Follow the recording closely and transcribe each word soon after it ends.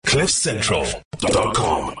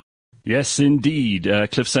CliffCentral.com. Yes, indeed.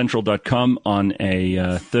 CliffCentral.com on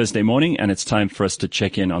a Thursday morning, and it's time for us to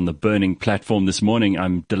check in on the burning platform this morning.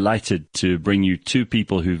 I'm delighted to bring you two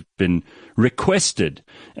people who've been requested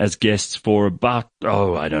as guests for about, the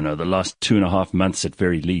last 2.5 months at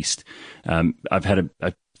very least. I've had a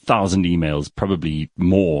 1,000 emails, probably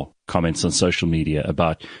more comments on social media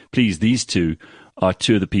about, please, these two are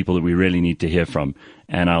two of the people that we really need to hear from.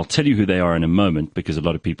 And I'll tell you who they are in a moment, because a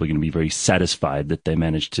lot of people are going to be very satisfied that they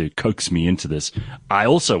managed to coax me into this. I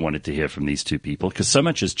also wanted to hear from these two people because so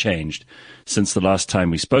much has changed since the last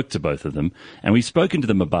time we spoke to both of them. And we've spoken to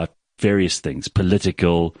them about various things,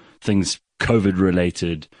 political, things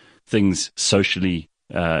COVID-related, things socially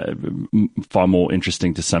far more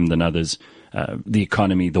interesting to some than others, the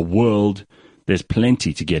economy, the world. There's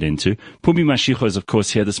plenty to get into. Pumi Mashiko is, of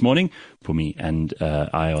course, here this morning. Pumi and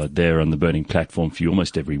I are there on the burning platform for you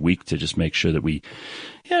almost every week to just make sure that we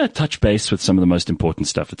touch base with some of the most important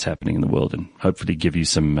stuff that's happening in the world and hopefully give you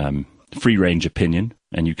some free-range opinion.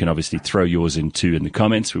 And you can obviously throw yours in too in the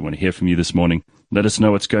comments. We want to hear from you this morning. Let us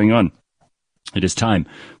know what's going on. It is time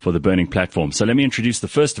for the burning platform. So let me introduce the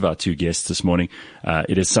first of our two guests this morning.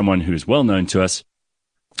 It is someone who is well known to us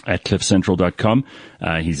at CliffCentral.com.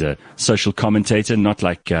 He's a social commentator, not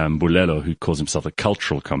like Bulelo, who calls himself a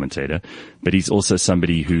cultural commentator, but he's also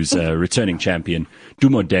somebody who's a returning champion,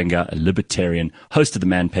 Dumo Denga, a libertarian, host of the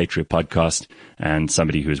Man Patriot podcast, and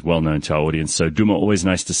somebody who is well known to our audience. So Dumo, always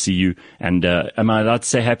nice to see you. And am I allowed to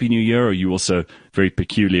say Happy New Year, or are you also very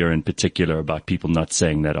peculiar and particular about people not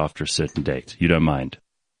saying that after a certain date? You don't mind?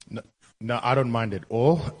 No, I don't mind at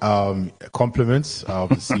all. Compliments of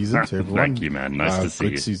the season to everyone. Thank you, man. Nice to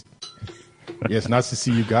see you. Yes, nice to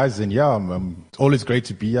see you guys. And it's always great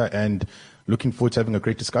to be here and looking forward to having a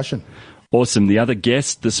great discussion. Awesome. The other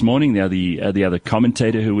guest this morning, the other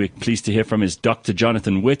commentator who we're pleased to hear from is Dr.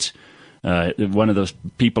 Jonathan Witt, one of those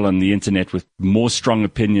people on the internet with more strong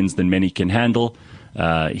opinions than many can handle.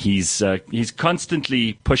 He's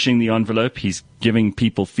constantly pushing the envelope. He's giving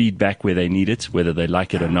people feedback where they need it, whether they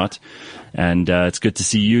like it or not. And it's good to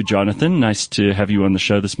see you, Jonathan. Nice to have you on the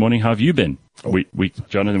show this morning. How have you been?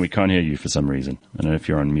 Jonathan, we can't hear you for some reason. I don't know if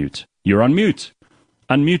you're on mute. You're on mute.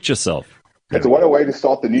 Unmute yourself. What a way to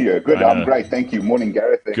start the new year. Good, I'm great. Thank you. Morning,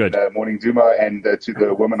 Gareth. And, good. Morning, Duma. And to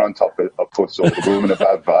the woman on top, of course, or the woman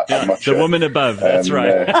above. I'm not sure. The woman above, that's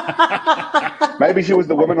right. Maybe she was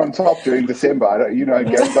the woman on top during December.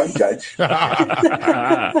 Gareth, don't judge.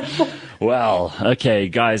 Well, okay,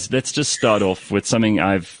 guys, let's just start off with something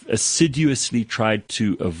I've assiduously tried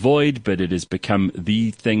to avoid, but it has become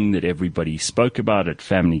the thing that everybody spoke about at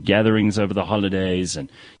family gatherings over the holidays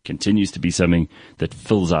and continues to be something that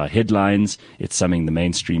fills our headlines. It's something the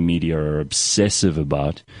mainstream media are obsessive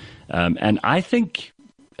about. And I think,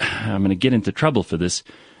 I'm going to get into trouble for this,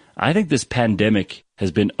 I think this pandemic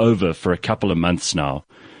has been over for a couple of months now.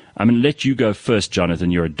 I'm going to let you go first,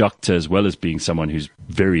 Jonathan. You're a doctor as well as being someone who's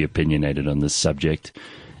very opinionated on this subject.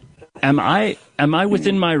 Am I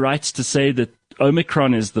within my rights to say that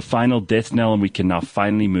Omicron is the final death knell and we can now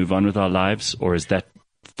finally move on with our lives? Or is that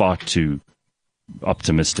far too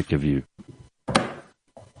optimistic of you?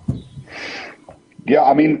 Yeah,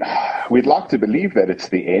 I mean, we'd like to believe that it's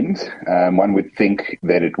the end. One would think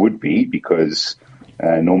that it would be because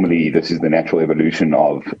normally this is the natural evolution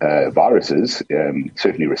of viruses,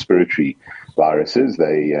 certainly respiratory viruses.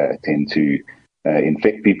 They tend to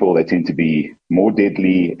infect people. They tend to be more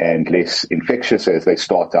deadly and less infectious as they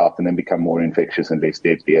start out and then become more infectious and less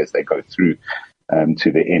deadly as they go through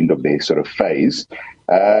to the end of their sort of phase.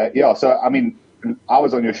 So, I mean, I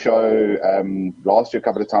was on your show last year a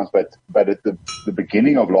couple of times, but at the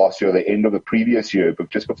beginning of last year, the end of the previous year, but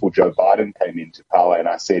just before Joe Biden came into power, and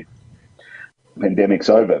I said, pandemic's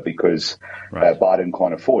over because Biden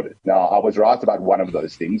can't afford it. Now, I was right about one of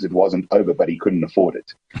those things. It wasn't over, but he couldn't afford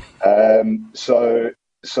it. So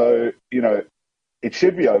it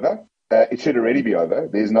should be over. It should already be over.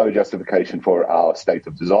 There's no justification for our state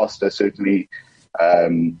of disaster, certainly.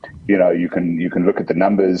 You can look at the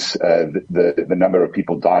numbers, the number of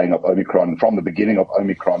people dying of Omicron from the beginning of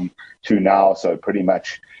Omicron to now. So pretty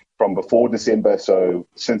much from before December. So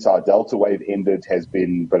since our Delta wave ended has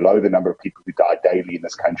been below the number of people who die daily in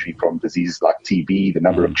this country from diseases like TB, the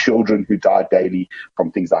number of children who die daily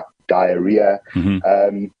from things like diarrhea.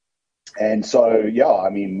 And so, I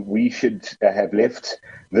mean, we should have left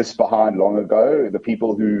this behind long ago. The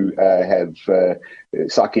people who have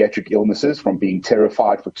psychiatric illnesses from being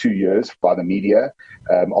terrified for 2 years by the media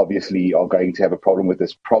obviously are going to have a problem with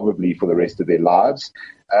this probably for the rest of their lives.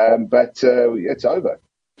 But it's over.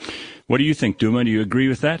 What do you think, Duma? Do you agree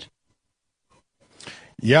with that?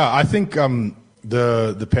 Yeah, I think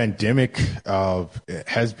the pandemic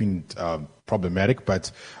has been problematic,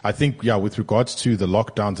 but I think, with regards to the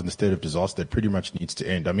lockdowns and the state of disaster, it pretty much needs to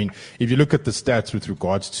end. I mean, if you look at the stats with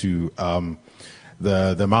regards to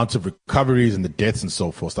the amount of recoveries and the deaths and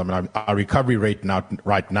so forth, I mean, our recovery rate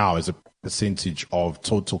right now as a percentage of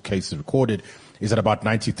total cases recorded is at about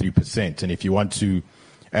 93%. And if you want to,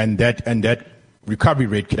 and that recovery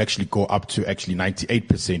rate could actually go up to actually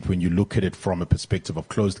 98% when you look at it from a perspective of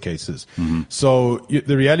closed cases. Mm-hmm. So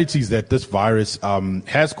the reality is that this virus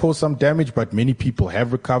has caused some damage, but many people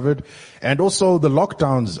have recovered. And also the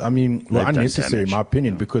lockdowns, I mean, were unnecessary in my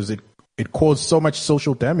opinion, because it caused so much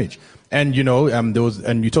social damage. And,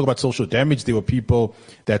 and you talk about social damage, there were people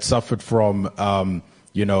that suffered from,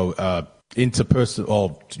 interpersonal,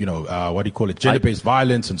 or, gender-based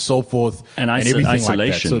violence and so forth. And everything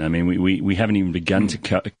isolation. Like that. So, I mean, we haven't even begun to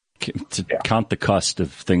count the cost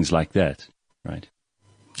of things like that, right?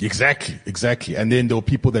 Exactly. And then there were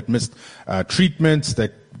people that missed treatments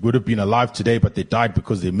that would have been alive today, but they died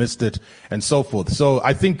because they missed it, and so forth. So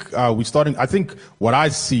I think I think what I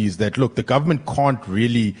see is that, look, the government can't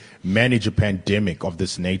really manage a pandemic of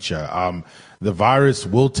this nature. The virus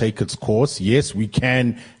will take its course. Yes, we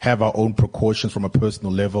can have our own precautions from a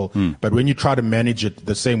personal level, but when you try to manage it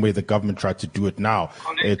the same way the government tried to do it now,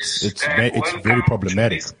 it's very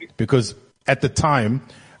problematic, because at the time,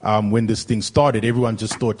 when this thing started, everyone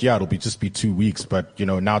just thought, it'll just be 2 weeks, but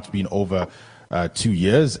now it's been over 2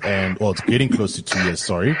 years, it's getting close to 2 years,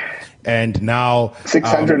 sorry. And now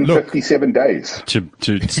 657 days to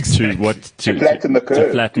flatten the curve.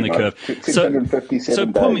 To flatten the curve.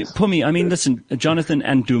 657 days. Pumi, I mean, listen, Jonathan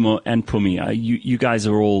and Dumo and Pumi, you guys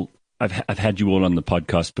are all. I've had you all on the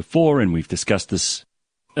podcast before, and we've discussed this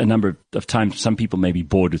a number of times. Some people may be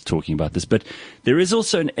bored with talking about this, but there is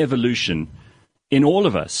also an evolution in all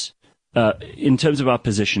of us. In terms of our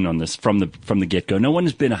position on this from the get-go. No one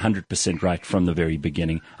has been 100% right from the very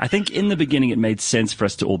beginning. I think in the beginning it made sense for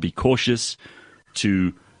us to all be cautious,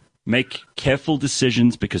 to make careful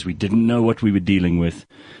decisions because we didn't know what we were dealing with.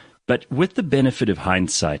 But with the benefit of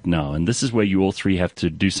hindsight now, and this is where you all three have to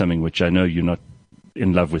do something which I know you're not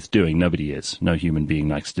in love with doing. Nobody is. No human being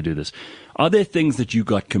likes to do this. Are there things that you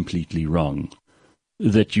got completely wrong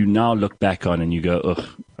that you now look back on and you go, ugh,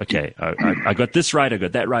 okay, I got this right, I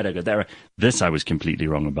got that right, I got that right. This I was completely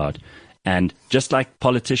wrong about. And just like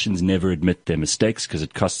politicians never admit their mistakes because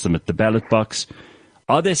it costs them at the ballot box,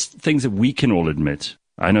 are there things that we can all admit,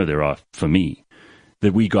 I know there are for me,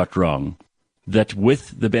 that we got wrong, that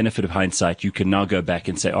with the benefit of hindsight, you can now go back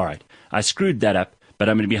and say, all right, I screwed that up, but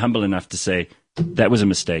I'm going to be humble enough to say, that was a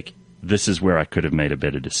mistake. This is where I could have made a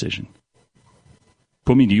better decision.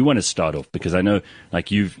 Pumi, do you want to start off? Because I know, like,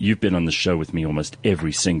 you've been on the show with me almost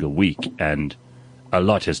every single week, and a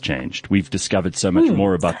lot has changed. We've discovered so much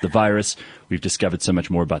more about the virus. We've discovered so much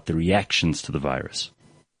more about the reactions to the virus.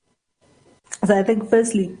 So I think,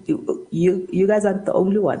 firstly, you guys aren't the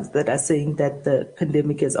only ones that are saying that the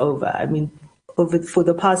pandemic is over. I mean, for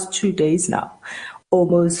the past 2 days now,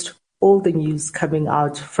 almost all the news coming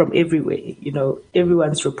out from everywhere,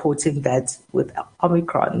 everyone's reporting that with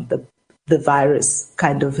Omicron, the virus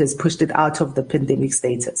kind of has pushed it out of the pandemic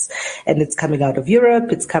status, and it's coming out of Europe.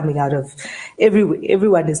 It's coming out of everywhere.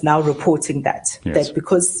 Everyone is now reporting that, yes. that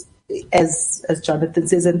because as Jonathan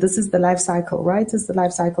says, and this is the life cycle, right? It's the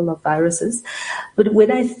life cycle of viruses. But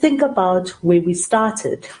when I think about where we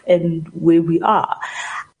started and where we are,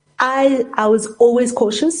 I was always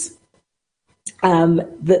cautious.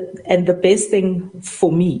 The best thing for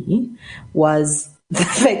me was the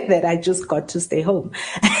fact that I just got to stay home.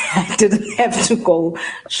 I didn't have to go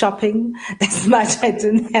shopping as much. I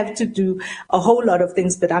didn't have to do a whole lot of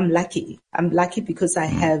things, but I'm lucky. I'm lucky because I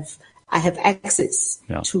have access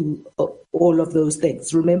to all of those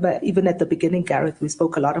things. Remember, even at the beginning, Gareth, we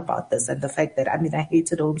spoke a lot about this and the fact that, I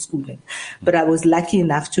hated homeschooling, but I was lucky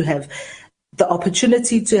enough to have the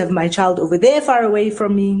opportunity to have my child over there far away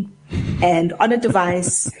from me and on a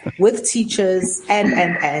device with teachers and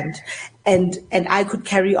I could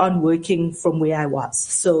carry on working from where I was.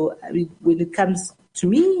 So when it comes to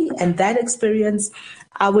me and that experience,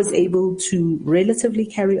 I was able to relatively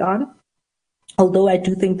carry on. Although I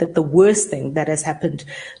do think that the worst thing that has happened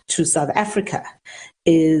to South Africa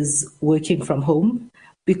is working from home,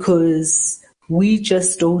 because we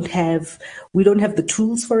just don't have the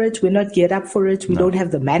tools for it. We're not geared up for it. We don't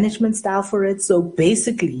have the management style for it. So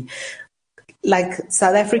basically, like,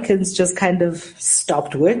 South Africans just kind of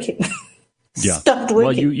stopped working. Yeah. Stopped working.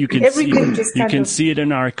 Well, you can see it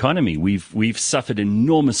in our economy. We've suffered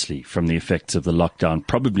enormously from the effects of the lockdown,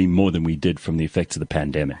 probably more than we did from the effects of the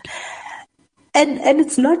pandemic. And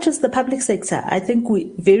it's not just the public sector. I think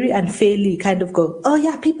we very unfairly kind of go, oh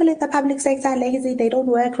yeah, people in the public sector are lazy, they don't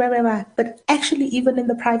work, blah, blah, blah. But actually, even in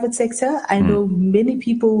the private sector, I know many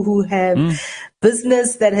people who have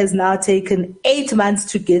business that has now taken 8 months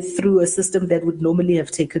to get through a system that would normally have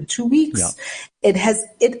taken 2 weeks. Yeah.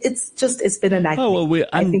 It's been a nightmare. Oh, well,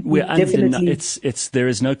 I think we definitely. There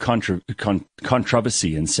is no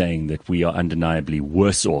controversy in saying that we are undeniably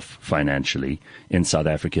worse off financially in South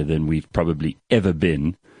Africa than we've probably ever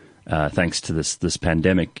been, thanks to this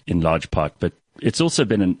pandemic in large part. But it's also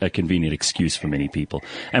been a convenient excuse for many people.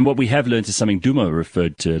 And what we have learned is something Duma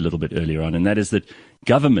referred to a little bit earlier on, and that is that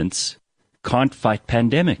governments can't fight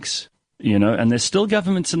pandemics. And there's still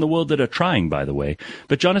governments in the world that are trying, by the way.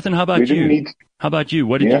 But Jonathan, how about you? How about you?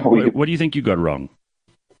 What do you think you got wrong?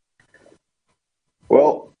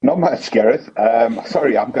 Well, not much, Gareth.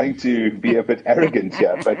 Sorry, I'm going to be a bit arrogant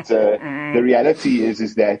here, but the reality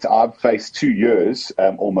is that I've faced 2 years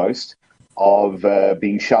almost of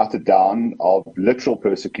being shouted down, of literal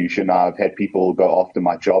persecution. I've had people go after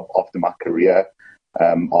my job, after my career,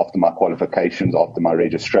 after my qualifications, after my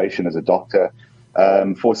registration as a doctor.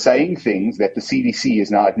 For saying things that the CDC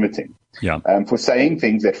is now admitting, for saying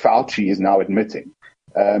things that Fauci is now admitting,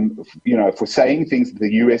 for saying things that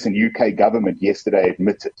the US and UK government yesterday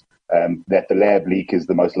admitted, that the lab leak is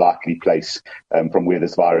the most likely place from where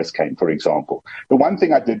this virus came, for example. The one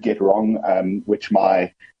thing I did get wrong, which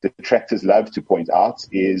my detractors love to point out,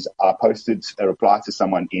 is I posted a reply to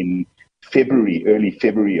someone in early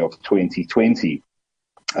February of 2020,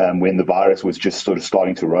 when the virus was just sort of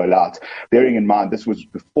starting to roll out. Bearing in mind, this was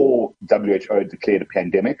before WHO declared a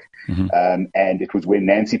pandemic, and it was when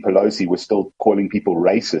Nancy Pelosi was still calling people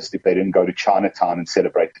racist if they didn't go to Chinatown and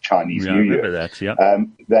celebrate the Chinese New Year. I remember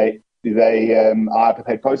that, I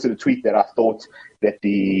had posted a tweet that I thought that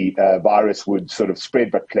the virus would sort of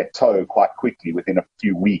spread but plateau quite quickly within a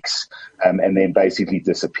few weeks, and then basically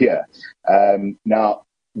disappear. Now,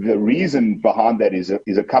 the reason behind that is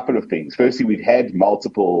a couple of things. Firstly, we've had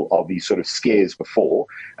multiple of these sort of scares before,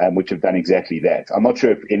 which have done exactly that. I'm not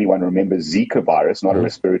sure if anyone remembers Zika virus, not a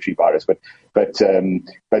respiratory virus, but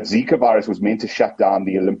Zika virus was meant to shut down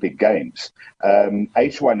the Olympic Games.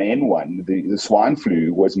 H1N1, the swine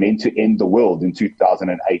flu, was meant to end the world in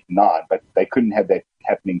 2008-9, but they couldn't have that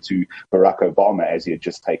happening to Barack Obama as he had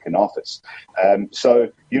just taken office. So,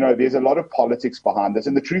 there's a lot of politics behind this.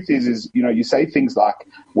 And the truth is, you say things like,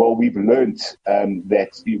 well, we've learned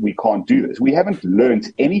that we can't do this. We haven't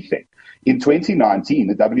learned anything. In 2019,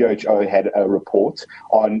 the WHO had a report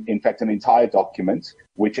on, in fact, an entire document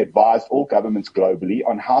which advised all governments globally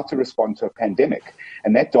on how to respond to a pandemic.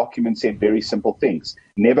 And that document said very simple things.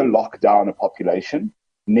 Never lock down a population.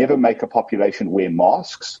 Never make a population wear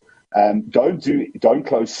masks. Don't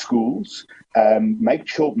close schools. Make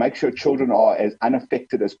sure children are as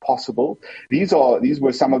unaffected as possible. These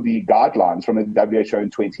were some of the guidelines from the WHO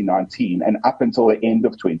in 2019 and up until the end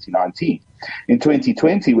of 2019. In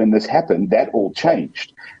 2020, when this happened, that all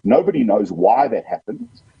changed. Nobody knows why that happened.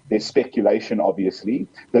 There's speculation, obviously.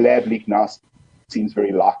 The lab leak now seems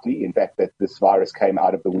very likely, in fact, that this virus came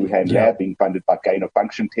out of the Wuhan lab being funded by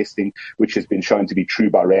gain-of-function testing, which has been shown to be true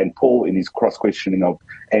by Rand Paul in his cross-questioning of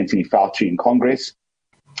Anthony Fauci in Congress.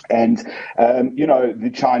 And,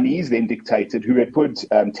 the Chinese then dictated, who had put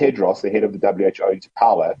Tedros, the head of the WHO, into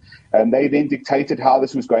power, and they then dictated how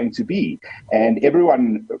this was going to be. And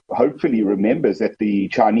everyone hopefully remembers that the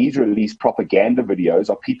Chinese released propaganda videos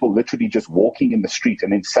of people literally just walking in the street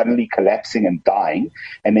and then suddenly collapsing and dying,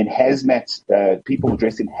 and then people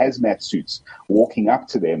dressed in hazmat suits walking up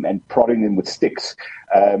to them and prodding them with sticks,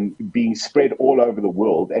 being spread all over the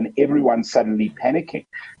world, and everyone suddenly panicking.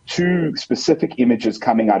 2 specific images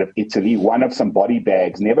coming out of Italy, one of some body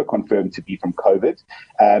bags never confirmed to be from COVID,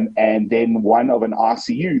 and then one of an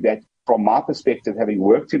ICU that, from my perspective, having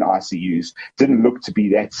worked in ICUs, didn't look to be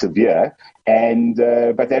that severe,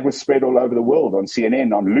 but that was spread all over the world on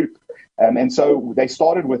CNN, on Loop. And so they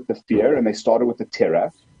started with the fear and they started with the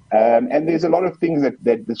terror. And there's a lot of things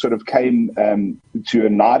that sort of came to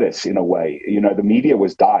unite us in a way. The media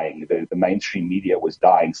was dying. The mainstream media was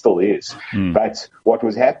dying, still is. But what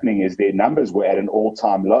was happening is their numbers were at an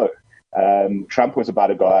all-time low. Trump was about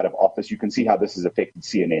to go out of office. You can see how this has affected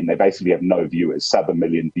CNN. They basically have no viewers, sub 1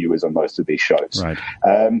 million viewers on most of their shows. Right.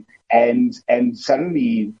 And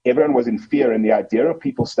suddenly everyone was in fear, and the idea of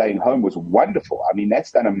people staying home was wonderful. I mean,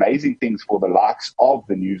 that's done amazing things for the likes of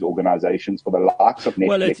the news organizations, for the likes of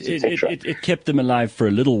Netflix, etc. It kept them alive for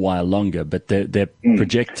a little while longer, but their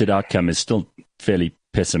projected outcome is still fairly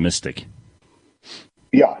pessimistic.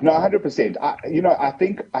 Yeah, no, 100%. I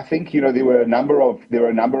think there were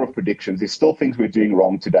a number of predictions. There's still things we're doing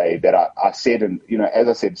wrong today that I said, and as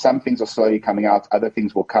I said, some things are slowly coming out, other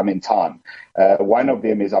things will come in time. One of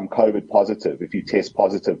them is I'm COVID positive. If you test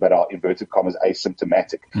positive but are inverted commas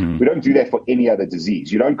asymptomatic, we don't do that for any other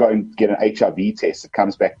disease. You don't go and get an HIV test that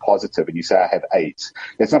comes back positive and you say I have AIDS.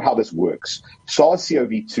 That's not how this works.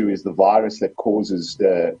 SARS-CoV-2 is the virus that causes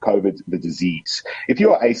the COVID, the disease. If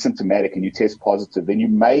you are asymptomatic and you test positive, then you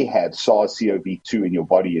may have SARS-CoV-2 in your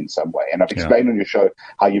body in some way. And I've explained on your show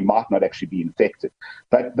how you might not actually be infected.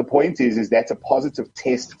 But the point is that's a positive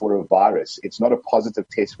test for a virus. It's not a positive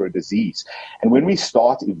test for a disease. And when we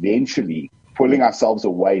start eventually pulling ourselves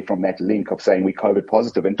away from that link of saying we're COVID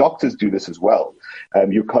positive, and doctors do this as well,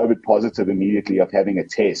 you're COVID positive immediately of having a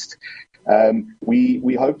test.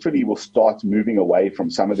 We hopefully will start moving away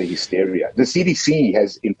from some of the hysteria. The CDC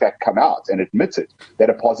has in fact come out and admitted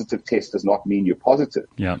that a positive test does not mean you're positive.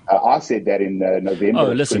 Yeah. I said that in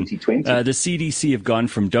November of 2020. The CDC have gone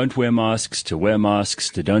from don't wear masks to wear masks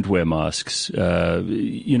to don't wear masks.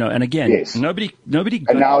 And again, yes. nobody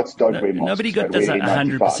got, and now it's don't wear masks. Nobody got this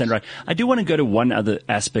 100% right. I do want to go to one other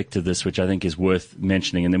aspect of this, which I think is worth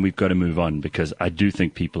mentioning, and then we've got to move on because I do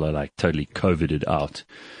think people are like totally COVIDed out.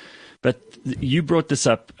 But you brought this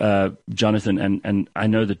up, Jonathan, and I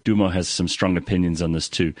know that Dumo has some strong opinions on this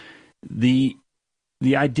too. The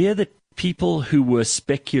idea that people who were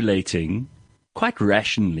speculating quite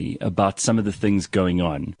rationally about some of the things going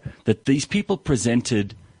on, that these people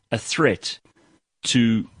presented a threat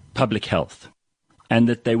to public health and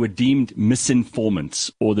that they were deemed misinformants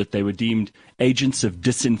or that they were deemed agents of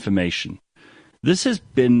disinformation. This has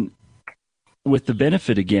been, with the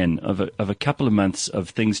benefit, again, of a couple of months of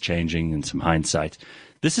things changing and some hindsight,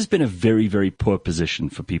 this has been a very, very poor position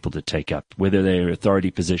for people to take up, whether they're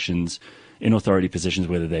authority positions, in authority positions,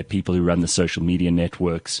 whether they're people who run the social media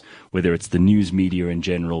networks, whether it's the news media in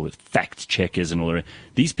general with fact checkers and all that.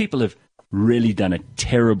 These people have really done a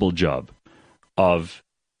terrible job of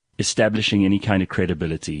establishing any kind of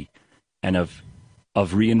credibility and of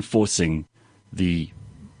reinforcing the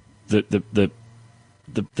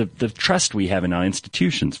trust we have in our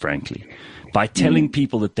institutions, frankly, by telling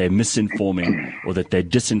people that they're misinforming or that they're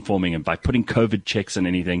disinforming and by putting COVID checks on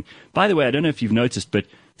anything. By the way, I don't know if you've noticed, but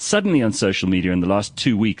suddenly on social media in the last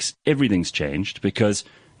 2 weeks, everything's changed because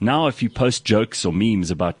now if you post jokes or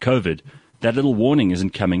memes about COVID, that little warning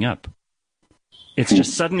isn't coming up. It's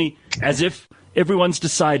just suddenly as if everyone's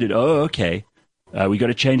decided, we got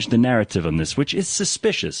to change the narrative on this, which is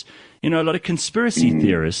suspicious. A lot of conspiracy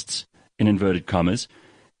theorists, in inverted commas,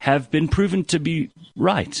 have been proven to be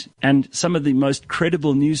right. And some of the most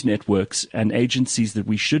credible news networks and agencies that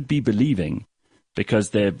we should be believing, because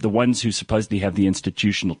they're the ones who supposedly have the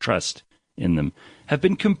institutional trust in them, have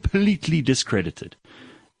been completely discredited.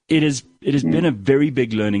 It has been a very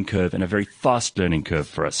big learning curve and a very fast learning curve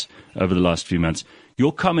for us over the last few months.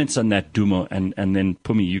 Your comments on that, Dumo, and then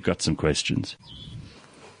Pumi, you got some questions.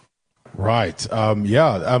 Right.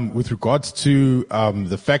 With regards to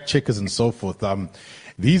the fact checkers and so forth,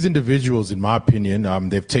 these individuals, in my opinion,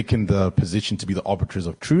 they've taken the position to be the arbiters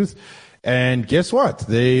of truth. And guess what?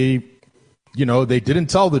 They didn't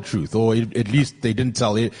tell the truth, or at least they didn't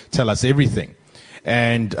tell us everything.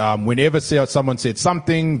 And whenever someone said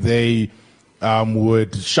something, they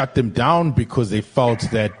would shut them down because they felt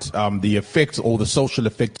that the effects or the social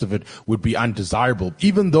effects of it would be undesirable,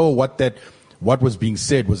 even though what was being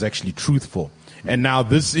said was actually truthful. And now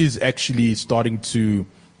this is actually starting to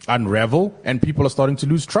unravel and people are starting to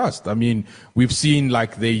lose trust. I mean, we've seen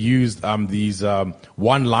like they used these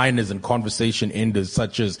one-liners and conversation enders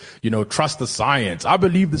such as, trust the science, I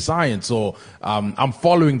believe the science, or I'm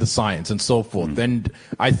following the science and so forth. And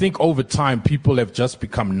I think over time people have just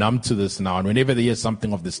become numb to this now. And whenever they hear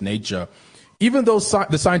something of this nature, even though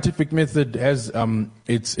the scientific method has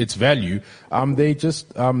its value, they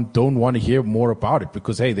just don't want to hear more about it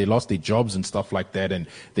because, hey, they lost their jobs and stuff like that, and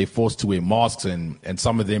they're forced to wear masks, and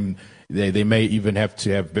some of them, they may even have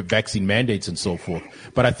to have vaccine mandates and so forth.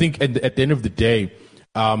 But I think at the end of the day,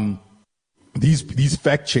 these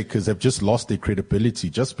fact checkers have just lost their credibility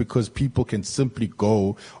just because people can simply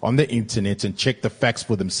go on the internet and check the facts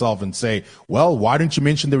for themselves and say, well, why don't you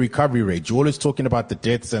mention the recovery rate? You're always talking about the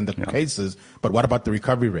deaths and the cases, but what about the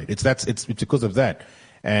recovery rate? It's because of that.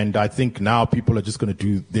 And I think now people are just going to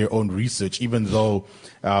do their own research, even though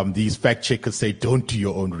these fact checkers say, don't do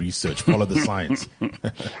your own research, follow the science.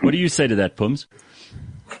 What do you say to that, Pums?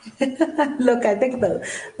 Look, I think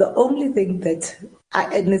the only thing that,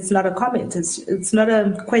 and it's not a comment, it's not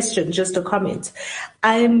a question, just a comment.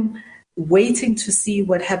 I'm waiting to see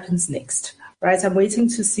what happens next. right? I'm waiting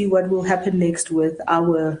to see what will happen next with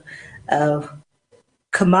our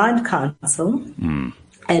command council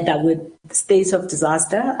and our state of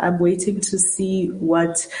disaster. I'm waiting to see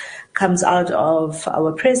what comes out of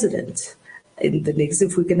our president in the next,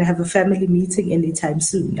 if we're going to have a family meeting anytime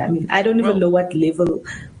soon. I mean, I don't even know what level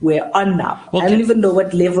we're on now. I don't even know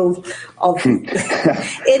what level of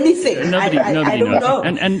anything. Nobody I don't knows. know.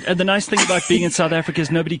 And the nice thing about being in South Africa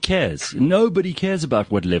is nobody cares. Nobody cares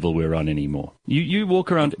about what level we're on anymore. You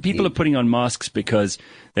walk around, people are putting on masks because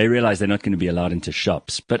they realize they're not going to be allowed into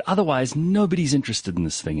shops. But otherwise, nobody's interested in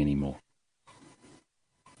this thing anymore.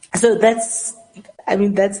 So that's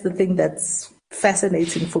the thing that's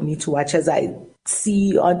fascinating for me to watch as I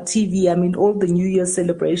see on TV. I mean, all the New Year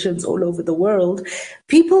celebrations all over the world,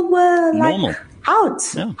 people were normal.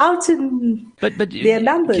 Out in but their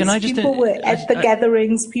numbers. Can I just, people were at the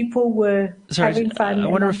gatherings. People were having fun. I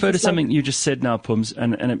want to refer to something you just said now, Pums,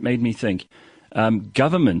 and it made me think.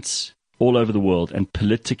 Governments all over the world and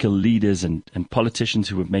political leaders and politicians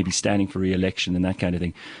who are maybe standing for re-election and that kind of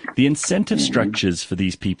thing, the incentive structures for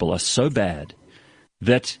these people are so bad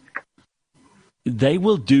that they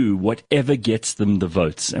will do whatever gets them the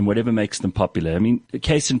votes and whatever makes them popular. I mean,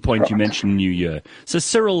 case in point, you mentioned New Year. So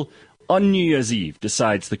Cyril, on New Year's Eve,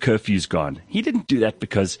 decides the curfew's gone. He didn't do that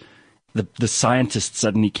because the scientists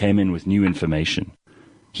suddenly came in with new information.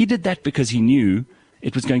 He did that because he knew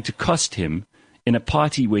it was going to cost him in a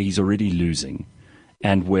party where he's already losing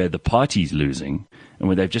and where the party's losing and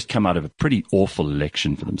where they've just come out of a pretty awful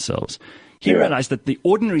election for themselves. He realized that the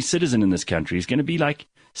ordinary citizen in this country is going to be like,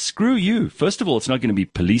 screw you. First of all, it's not going to be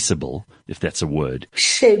policeable, if that's a word.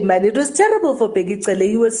 Shame, man. It was terrible for Peggy Cele.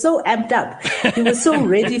 He was so amped up. He was so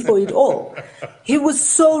ready for it all.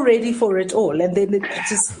 And then it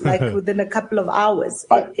just, like, within a couple of hours,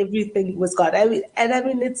 everything was gone.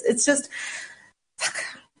 It's just,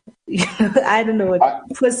 I don't know what.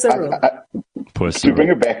 Poor Cyril. To bring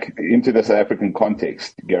it back into the South African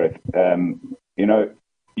context, Gareth,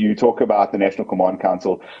 you talk about the National Command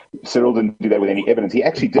Council. Cyril didn't do that with any evidence. He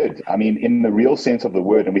actually did. I mean, in the real sense of the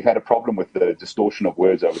word, and we've had a problem with the distortion of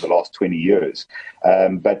words over the last 20 years.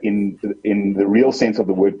 But in the real sense of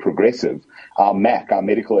the word progressive, our MAC, our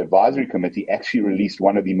Medical Advisory Committee, actually released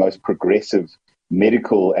one of the most progressive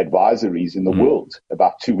medical advisories in the world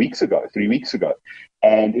about 3 weeks ago.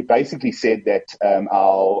 And it basically said that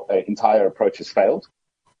our entire approach has failed.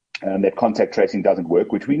 That contact tracing doesn't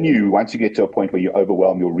work, which we knew once you get to a point where you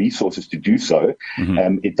overwhelm your resources to do so,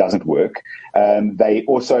 it doesn't work. They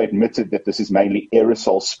also admitted that this is mainly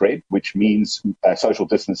aerosol spread, which means social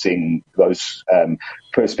distancing, those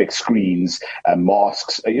perspex screens,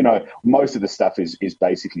 masks, most of the stuff is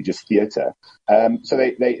basically just theater. So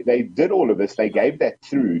they did all of this. They gave that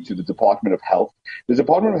through to the Department of Health. The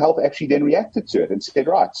Department of Health actually then reacted to it and said,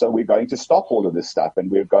 right, so we're going to stop all of this stuff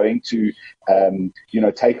and we're going to,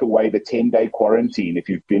 take away the 10-day quarantine if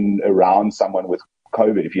you've been around someone with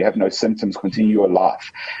COVID. If you have no symptoms, continue your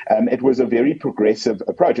life. It was a very progressive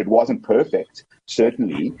approach. It wasn't perfect,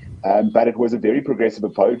 certainly, but it was a very progressive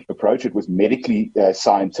approach. It was medically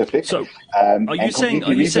scientific. So, are you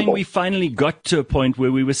saying we finally got to a point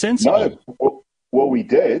where we were sensible? No. Well, we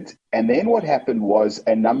did. And then what happened was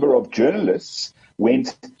a number of journalists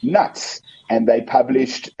went nuts and they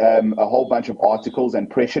published a whole bunch of articles and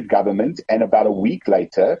pressured government. And about a week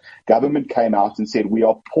later, government came out and said, we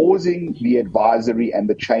are pausing the advisory and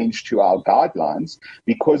the change to our guidelines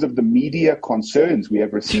because of the media concerns we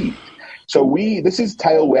have received. So this is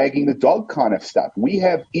tail wagging the dog kind of stuff. We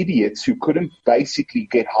have idiots who couldn't basically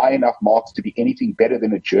get high enough marks to be anything better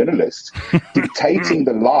than a journalist dictating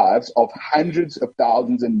the lives of hundreds of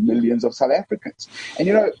thousands and millions of South Africans.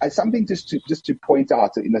 And, something just to point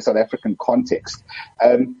out in the South African context,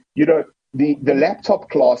 the laptop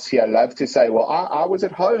class here love to say, well, I was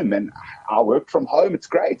at home and I worked from home. It's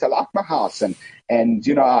great. I like my house. And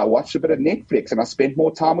I watched a bit of Netflix and I spent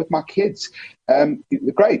more time with my kids.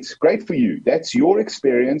 Great for you. That's your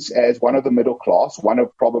experience as one of the middle class, one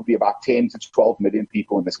of probably about 10 to 12 million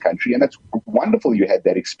people in this country. And that's wonderful you had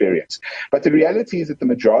that experience. But the reality is that the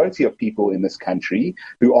majority of people in this country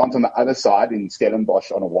who aren't on the other side in Stellenbosch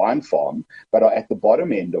on a wine farm, but are at the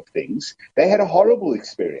bottom end of things, they had a horrible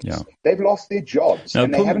experience. Yeah. They've lost their jobs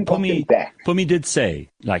and they haven't got them back. Pumi did say,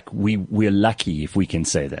 we're lucky if we can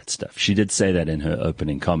say that stuff. She did say that in her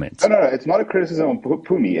opening comments. No, it's not a criticism of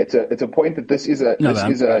Pumi. It's a point that this is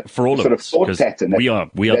a for all sort of of thought pattern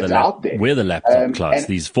we're the laptop class.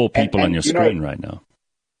 These four people on your screen right now.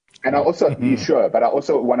 And I also, but I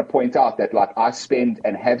also want to point out that I spend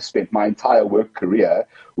and have spent my entire work career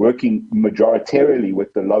working majoritarily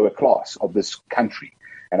with the lower class of this country.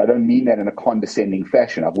 And I don't mean that in a condescending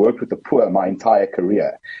fashion. I've worked with the poor my entire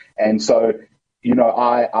career. And so,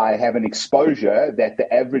 I have an exposure that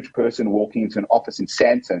the average person walking into an office in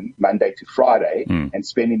Sandton Monday to Friday and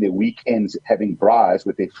spending their weekends having briars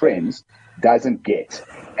with their friends doesn't get.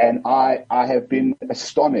 And I have been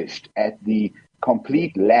astonished at the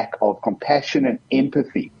complete lack of compassion and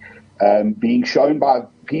empathy being shown by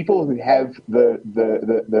people who have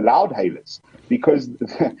the loud hailers, because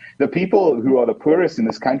the people who are the poorest in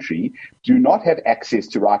this country do not have access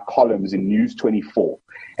to write columns in News 24.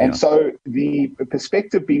 And so the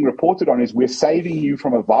perspective being reported on is we're saving you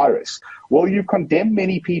from a virus. Well, you condemn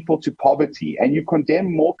many people to poverty, and you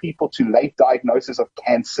condemn more people to late diagnosis of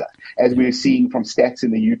cancer, as we're seeing from stats in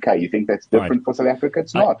the UK. You think that's different for South Africa?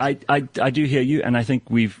 It's not. I do hear you, and I think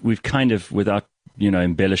we've kind of, without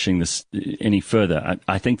embellishing this any further,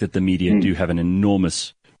 I think that the media do have an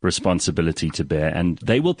enormous responsibility to bear, and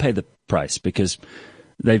they will pay the price because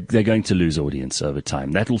they're going to lose audience over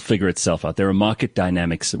time. That'll figure itself out. There are market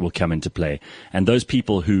dynamics that will come into play, and those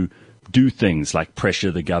people who do things like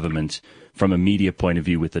pressure the government from a media point of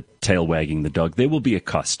view with the tail wagging the dog, there will be a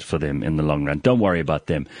cost for them in the long run. Don't worry about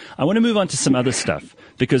them. I want to move on to some other stuff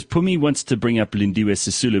because Pumi wants to bring up Lindiwe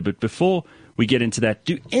Sisulu, but before we get into that,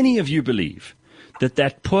 do any of you believe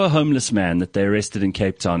that poor homeless man that they arrested in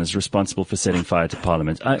Cape Town is responsible for setting fire to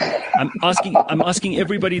Parliament? I'm asking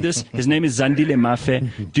everybody this. His name is Zandile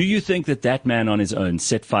Mafe. Do you think that man on his own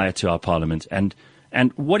set fire to our Parliament? And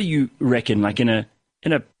what do you reckon, like in a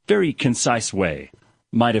very concise way,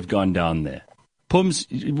 might have gone down there? Pums,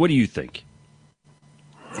 what do you think?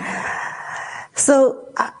 So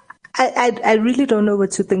I really don't know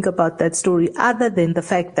what to think about that story, other than the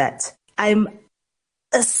fact that I'm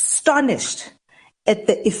astonished at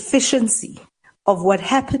the efficiency of what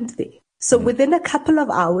happened there. So within a couple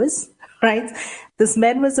of hours, right, this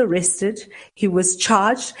man was arrested, he was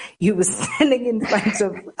charged, he was standing in front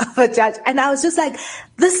of a judge, and I was just like,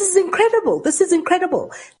 this is incredible.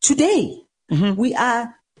 Today, we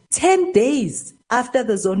are 10 days after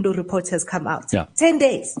the Zondo report has come out. Yeah. 10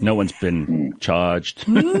 days. No one's been charged.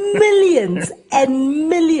 Millions and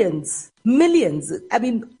millions. I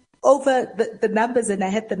mean, over the numbers, and I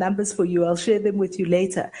had the numbers for you, I'll share them with you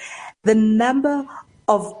later. The number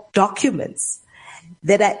of documents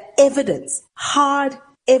that are evidence, hard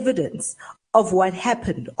evidence of what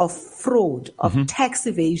happened, of fraud, of tax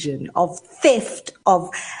evasion, of theft,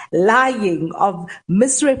 of lying, of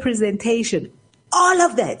misrepresentation, all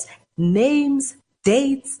of that, names,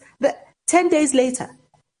 dates, 10 days later,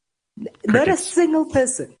 not a single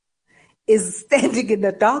person is standing in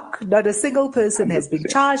the dock. Not a single person has been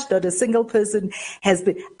charged. Not a single person has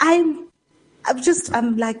been. I'm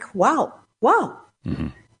like, wow. Mm-hmm.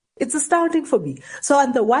 It's astounding for me. So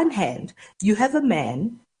on the one hand, you have a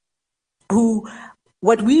man who,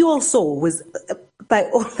 what we all saw was, by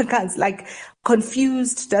all accounts, like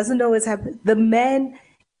confused, doesn't know what's happening. The man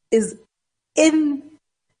is in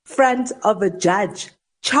front of a judge,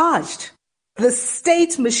 charged. The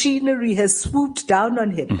state machinery has swooped down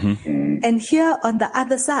on him. Mm-hmm. And here on the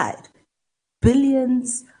other side,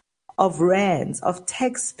 billions of rands of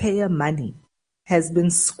taxpayer money has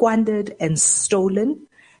been squandered and stolen.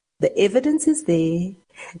 The evidence is there.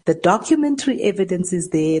 The documentary evidence is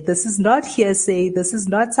there. This is not hearsay. This is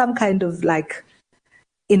not some kind of like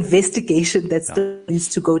investigation that still needs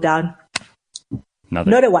to go down.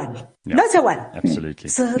 Not a one. Yeah. Not a one. Absolutely.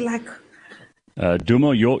 So like...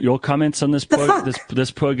 Dumo, your comments on this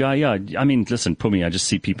poor guy? Yeah, I mean, listen, Pumi, I just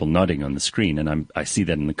see people nodding on the screen, and I see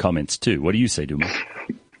that in the comments too. What do you say, Dumo?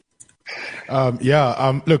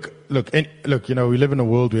 Look. We live in a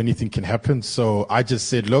world where anything can happen. So I just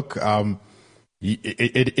said, look,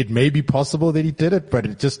 it may be possible that he did it, but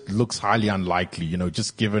it just looks highly unlikely.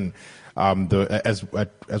 Just given as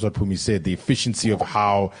what Pumi said, the efficiency of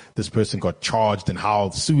how this person got charged and how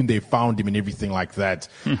soon they found him and everything like that.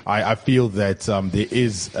 I feel that there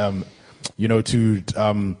is,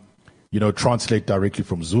 translate directly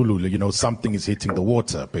from Zulu, something is hitting the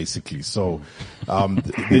water, basically. So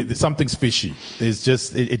something's fishy.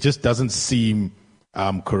 It just doesn't seem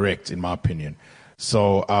correct, in my opinion.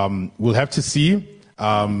 So we'll have to see.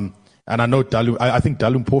 And I know I think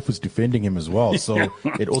Dalu Mpofu is defending him as well. So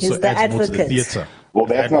it also adds more to the theatre. Well,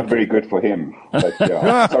 that's not very good for him. But,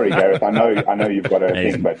 sorry, Gareth. I know you've got a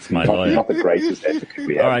thing, but he's not the greatest advocate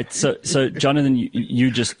we have. All right. So Jonathan,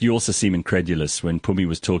 you also seem incredulous when Pumi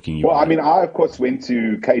was talking. Well, I mean, I of course went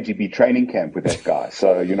to KGB training camp with that guy,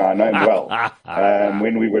 so I know him well.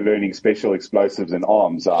 When we were learning special explosives and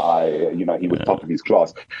arms, he was top of his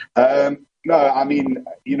class. No, I mean,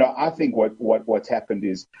 I think what's happened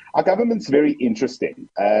is our government's very interesting.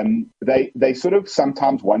 They sort of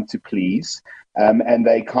sometimes want to please, and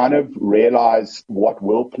they kind of realize what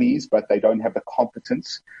will please, but they don't have the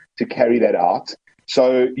competence to carry that out.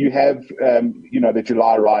 So you have, the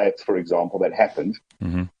July riots, for example, that happened.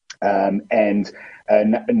 Mm-hmm.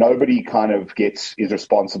 And nobody kind of is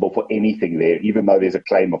responsible for anything there, even though there's a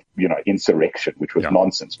claim of, insurrection, which was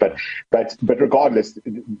nonsense. But regardless,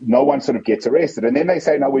 no one sort of gets arrested. And then they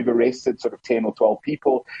say, no, we've arrested sort of 10 or 12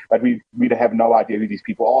 people, but we have no idea who these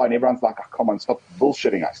people are. And everyone's like, oh, come on, stop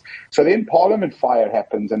bullshitting us. So then Parliament fire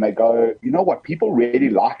happens and they go, you know what? People really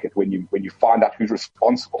like it when you find out who's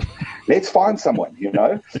responsible. Let's find someone,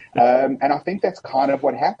 and I think that's kind of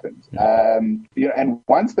what happened. And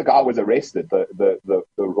once the guy was arrested, the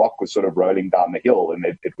rock was sort of rolling down the hill, and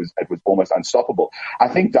it was almost unstoppable. I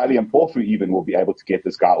think Dali and Porfu even will be able to get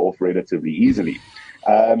this guy off relatively easily.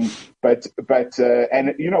 But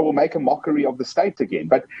we'll make a mockery of the state again.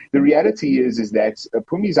 But the reality is that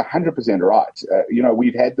Pumi's 100% right.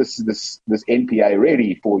 We've had this NPA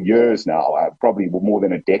really for years now, probably more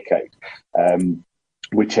than a decade.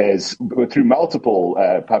 Which has, through multiple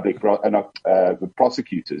public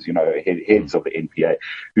prosecutors, heads of the NPA,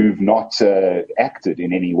 who've not acted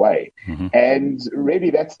in any way. Mm-hmm. And really,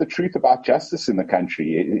 that's the truth about justice in the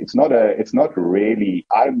country. It's not really,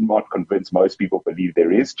 I'm not convinced most people believe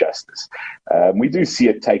there is justice. We do see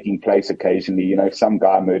it taking place occasionally. If some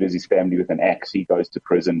guy murders his family with an axe, he goes to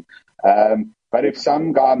prison. But if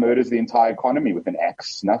some guy murders the entire economy with an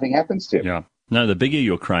axe, nothing happens to him. Yeah. No, the bigger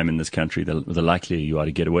your crime in this country, the likelier you are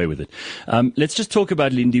to get away with it. Let's just talk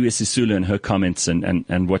about Lindiwe Sisulu and her comments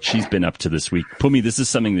and what she's been up to this week. Pumi, this is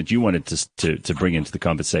something that you wanted to bring into the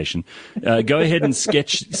conversation. Go ahead and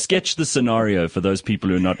sketch the scenario for those people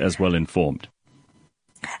who are not as well informed.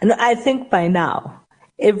 And I think by now,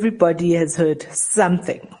 everybody has heard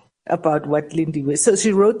something about what Lindiwe. So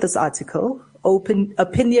she wrote this article,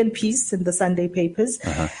 opinion piece in the Sunday papers.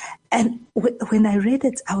 Uh-huh. And when I read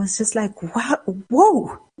it, I was just like, wow,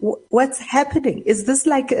 whoa, what's happening? Is this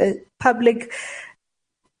like a public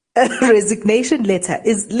resignation letter?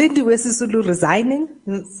 Is Lindiwe Sisulu resigning?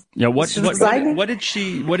 Yeah, what did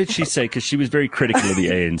she say? Because she was very critical of the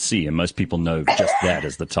ANC, and most people know just that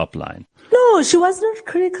as the top line. No, she was not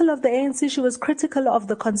critical of the ANC. She was critical of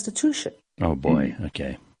the Constitution. Oh, boy.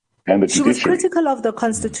 Okay. And the she was critical of the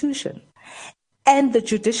Constitution and the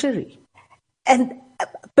judiciary.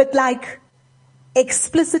 But like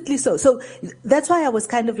explicitly so. So that's why I was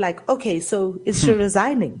kind of like, okay, so is she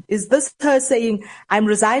resigning? Is this her saying, I'm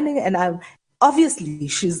resigning, and obviously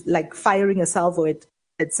she's like firing a salvo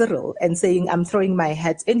at Cyril and saying, I'm throwing my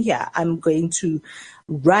hat in here. I'm going to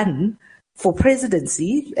run for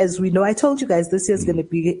presidency. As we know, I told you guys this year's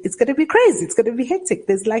it's going to be crazy. It's going to be hectic.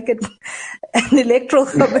 There's like an electoral,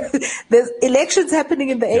 there's elections happening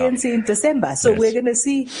in the ANC in December. So we're going to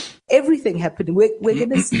see everything happening. We're going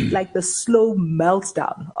to see like the slow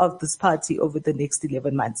meltdown of this party over the next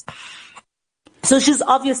 11 months. So she's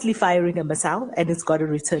obviously firing a missile, and it's got a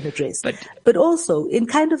return address. But also in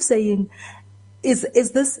kind of saying, is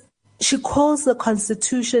this, she calls the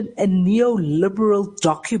Constitution a neoliberal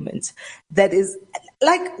document that is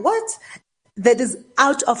like what? That is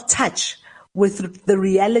out of touch with the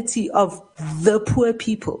reality of the poor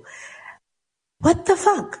people. What the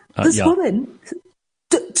fuck? This woman,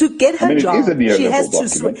 to get her job, she has to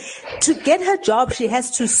swear. To get her job, she has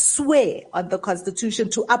to swear on the Constitution,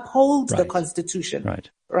 to uphold the Constitution.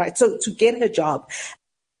 Right. So to get her job,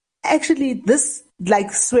 actually, this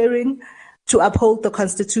like swearing to uphold the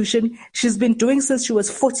Constitution, she's been doing since she was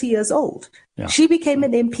 40 years old. Yeah. She became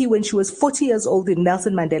an MP when she was 40 years old in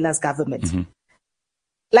Nelson Mandela's government. Mm-hmm.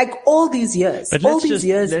 Like all these years, there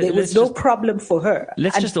was no problem for her.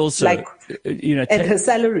 Let's just also, and her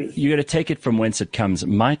salary. You got to take it from whence it comes.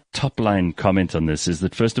 My top line comment on this is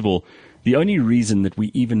that, first of all, the only reason that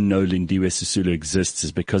we even know Lindiwe Sisulu exists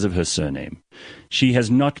is because of her surname. She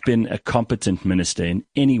has not been a competent minister in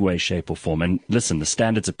any way, shape or form. And listen, the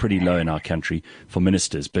standards are pretty low in our country for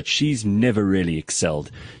ministers, but she's never really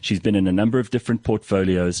excelled. She's been in a number of different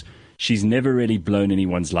portfolios. She's never really blown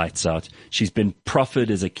anyone's lights out. She's been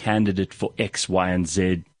proffered as a candidate for X, Y, and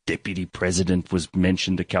Z. Deputy president was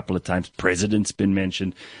mentioned a couple of times. President's been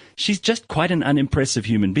mentioned. She's just quite an unimpressive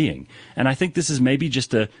human being. And I think this is maybe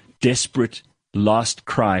just a desperate last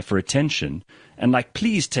cry for attention. And like,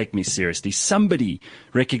 please take me seriously. Somebody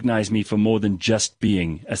recognize me for more than just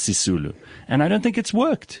being a Sisulu. And I don't think it's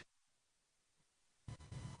worked.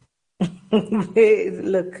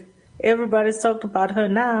 Look, everybody's talking about her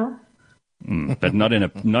now. But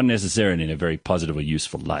not necessarily in a very positive or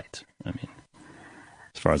useful light. I mean,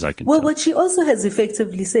 far as I can Well, tell. what she also has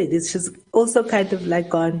effectively said is she's also kind of like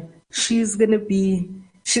gone, she's going to be,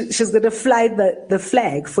 she's going to fly the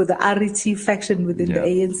flag for the RET faction within the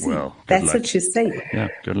ANC. Well, good That's luck. what she's saying. Yeah,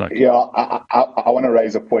 good luck. Yeah, I want to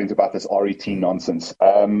raise a point about this RET nonsense.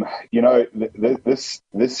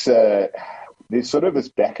 There's sort of this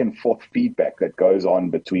back and forth feedback that goes on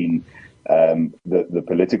between the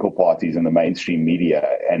political parties and the mainstream media,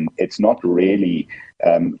 and it's not really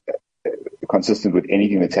consistent with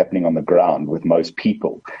anything that's happening on the ground with most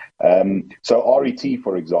people. So RET,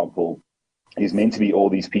 for example, is meant to be all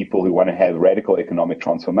these people who want to have radical economic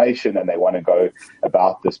transformation, and they want to go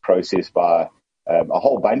about this process by a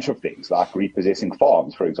whole bunch of things, like repossessing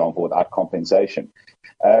farms, for example, without compensation.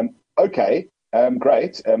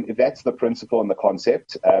 Great. If that's the principle and the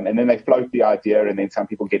concept, and then they float the idea, and then some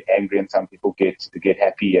people get angry and some people get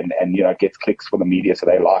happy and gets clicks for the media, so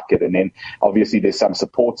they like it. And then obviously there's some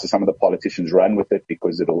support, so some of the politicians run with it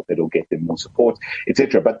because it'll get them more support,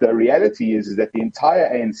 etc. But the reality is that the entire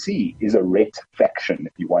ANC is a RET faction,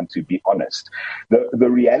 if you want to be honest. The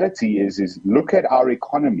reality is look at our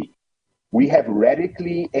economy. We have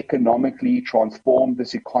radically economically transformed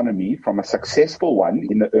this economy from a successful one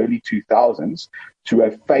in the early 2000s to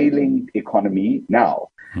a failing economy now,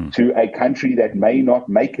 to a country that may not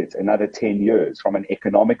make it another 10 years from an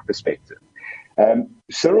economic perspective.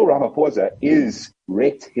 Cyril Ramaphosa is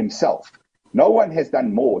RET himself. No one has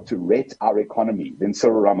done more to RET our economy than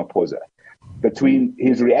Cyril Ramaphosa. Between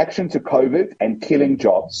his reaction to COVID and killing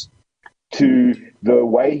jobs, to the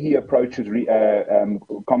way he approaches the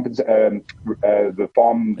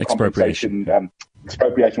farm Expropriation.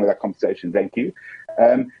 expropriation without compensation. Thank you.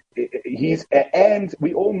 And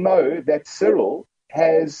we all know that Cyril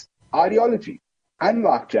has ideology.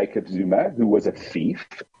 Unlike Jacob Zuma, who was a thief,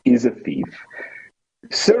 is a thief.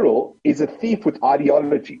 Cyril is a thief with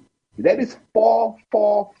ideology. That is far,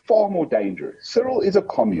 far, far more dangerous. Cyril is a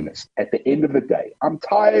communist at the end of the day. I'm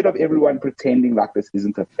tired of everyone pretending like this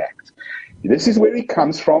isn't a fact. This is where he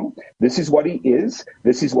comes from. This is what he is.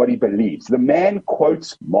 This is what he believes. The man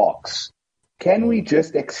quotes Marx. Can we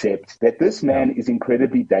just accept that this man is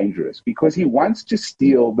incredibly dangerous because he wants to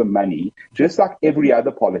steal the money just like every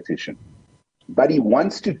other politician, but he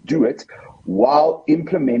wants to do it while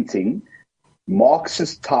implementing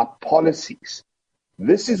Marxist type policies.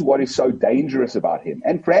 This is what is so dangerous about him.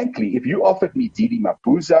 And frankly, if you offered me Didi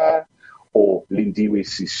Mabuza or Lindiwe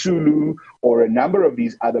Sisulu or a number of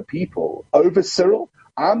these other people over Cyril,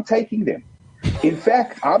 I'm taking them. In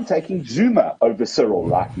fact, I'm taking Zuma over Cyril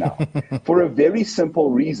right now for a very simple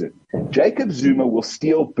reason. Jacob Zuma will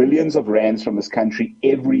steal billions of rands from this country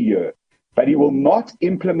every year, but he will not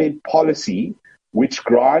implement policy which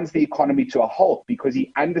grinds the economy to a halt because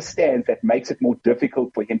he understands that makes it more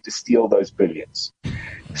difficult for him to steal those billions.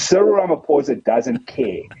 Cyril Ramaphosa doesn't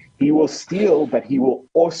care. He will steal, but he will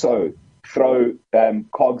also throw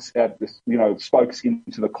spokes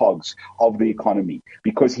into the cogs of the economy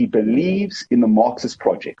because he believes in the Marxist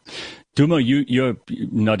project. Dumo, you're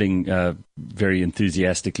nodding very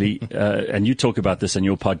enthusiastically, and you talk about this on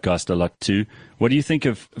your podcast a lot too. What do you think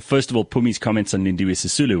of, first of all, Pumi's comments on Lindiwe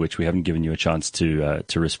Sisulu, which we haven't given you a chance to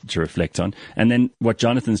reflect on, and then what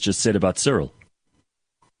Jonathan's just said about Cyril?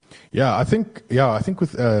 Yeah, I think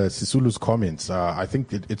with Sisulu's comments, I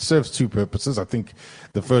think it serves two purposes. I think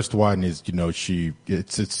the first one is,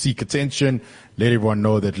 it's to seek attention, let everyone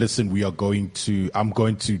know that, listen, I'm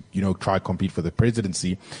going to, try compete for the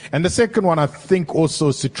presidency. And the second one, I think also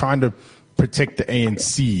is to try to protect the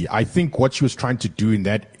ANC. I think what she was trying to do in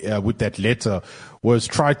that, with that letter was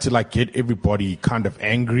try to get everybody kind of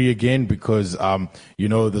angry again because, the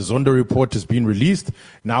Zondo report has been released.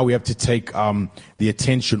 Now we have to take, the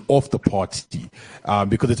attention off the party,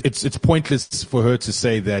 because it's pointless for her to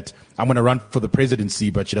say that I'm going to run for the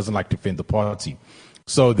presidency, but she doesn't like to defend the party.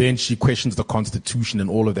 So then she questions the Constitution and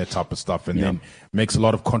all of that type of stuff, and then makes a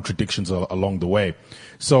lot of contradictions along the way.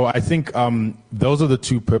 So I think those are the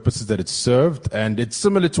two purposes that it served, and it's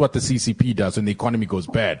similar to what the CCP does when the economy goes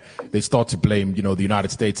bad. They start to blame, the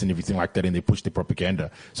United States and everything like that, and they push the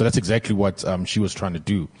propaganda. So that's exactly what she was trying to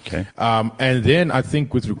do. Okay. And then I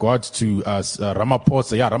think with regards to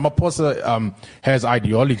Ramaphosa, Ramaphosa has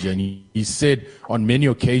ideology, and he said on many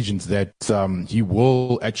occasions that he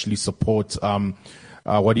will actually support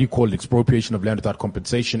what do you call it? Expropriation of land without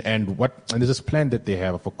compensation, and there's this plan that they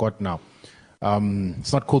have. I forgot now.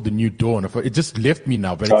 It's not called the New Dawn. It just left me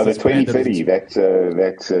now. But the 2030.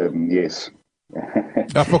 That's yes.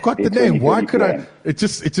 I forgot the name. Why could plan. It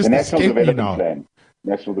just escaped me now. Plan.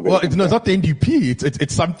 National Well, Development it's not the NDP.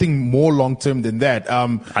 It's something more long term than that.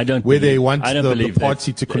 I don't. They want the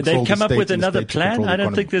party to control. They've come the up state with and the another state to plan. control the I don't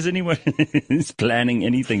economy. think there's anyone who's planning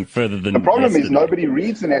anything further than. The problem yesterday. is nobody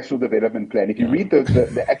reads the National Development Plan. If you read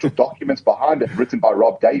the actual documents behind it, written by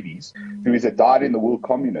Rob Davies, who is a dyed-in-the-wool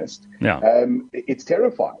communist, it's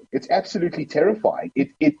terrifying. It's absolutely terrifying. It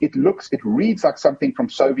reads like something from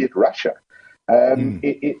Soviet Russia. Rob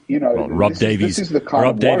Davies. This is the kind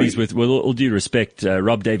Rob of Davies, worry. with all due respect,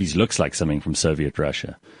 Rob Davies looks like something from Soviet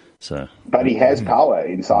Russia. So, but he has power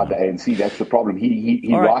inside the ANC. That's the problem. He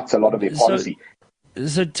writes a lot of their policy.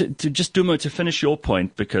 So to finish your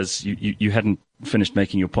point, because you hadn't finished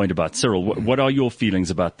making your point about Cyril, what are your feelings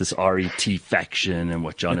about this RET faction and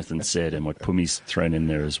what Jonathan said and what Pumi's thrown in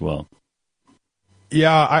there as well?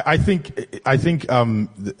 Yeah, I think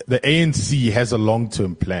the ANC has a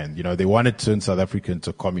long-term plan. They want to turn South Africa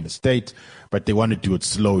into a communist state, but they want to do it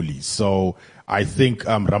slowly. So I think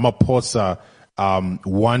Ramaphosa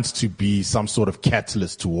wants to be some sort of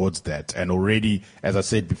catalyst towards that. And already, as I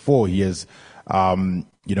said before, he has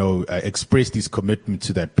expressed his commitment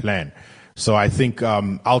to that plan. So I think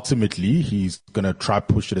ultimately he's going to try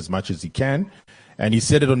push it as much as he can. And he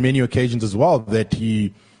said it on many occasions as well that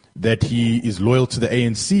he is loyal to the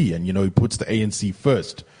ANC and, he puts the ANC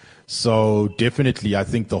first. So definitely, I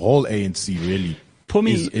think the whole ANC really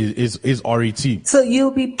is RET. So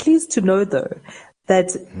you'll be pleased to know, though,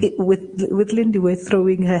 that with Lindiwe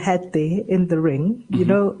throwing her hat there in the ring,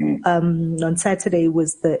 on Saturday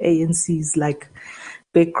was the ANC's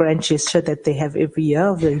big grand gesture that they have every year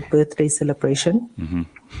of a birthday celebration. Mm-hmm.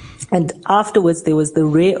 And afterwards, there was the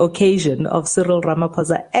rare occasion of Cyril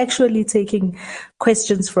Ramaphosa actually taking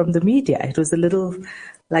questions from the media. It was a little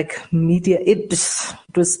media. It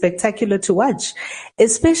was spectacular to watch,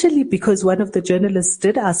 especially because one of the journalists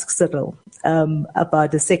did ask Cyril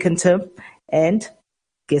about a second term. And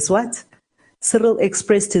guess what? Cyril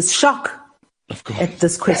expressed his shock at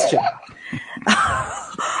this question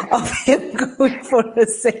of him going for a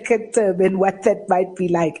second term and what that might be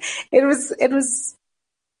like. It was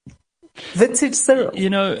vintage Cyril.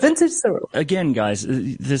 Vintage Cyril. Again, guys,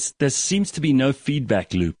 there seems to be no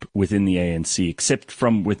feedback loop within the ANC except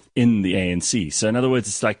from within the ANC. So in other words,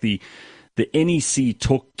 it's like the NEC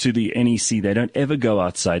talk to the NEC. They don't ever go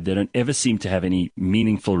outside. They don't ever seem to have any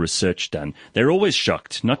meaningful research done. They're always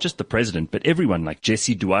shocked, not just the president, but everyone. Like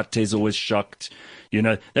Jesse Duarte is always shocked.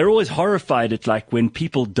 They're always horrified at when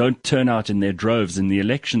people don't turn out in their droves in the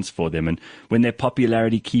elections for them and when their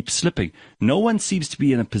popularity keeps slipping. No one seems to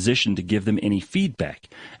be in a position to give them any feedback.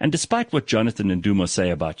 And despite what Jonathan and Dumo say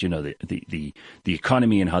about, the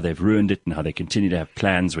economy and how they've ruined it and how they continue to have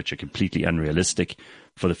plans which are completely unrealistic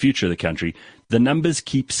for the future of the country, the numbers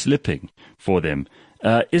keep slipping for them.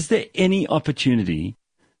 Is there any opportunity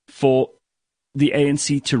for the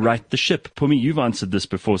ANC to right the ship? Pumi, you've answered this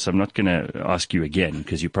before, so I'm not going to ask you again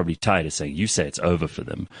because you're probably tired of saying you say it's over for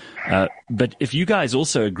them. But if you guys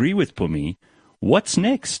also agree with Pumi, what's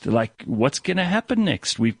next? What's going to happen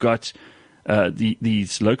next? We've got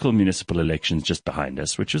these local municipal elections just behind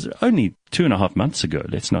us, which was only 2.5 months ago.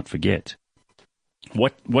 Let's not forget.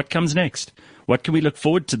 What comes next? What can we look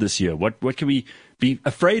forward to this year? What can we be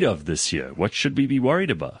afraid of this year? What should we be worried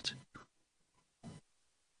about?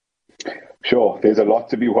 Sure, there's a lot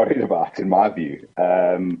to be worried about, in my view.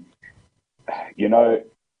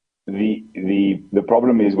 The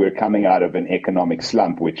problem is we're coming out of an economic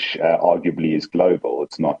slump, which arguably is global.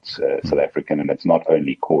 It's not South African, and it's not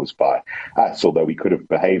only caused by us, although we could have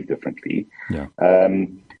behaved differently. Yeah.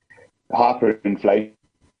 Hyperinflation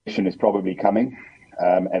is probably coming,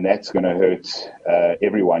 and that's going to hurt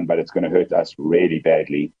everyone, but it's going to hurt us really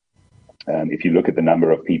badly. If you look at the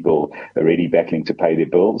number of people already battling to pay their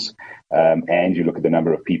bills, and you look at the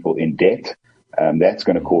number of people in debt, that's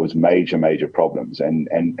going to cause major problems. And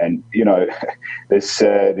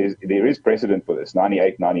there is precedent for this.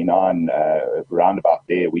 98, 99, round about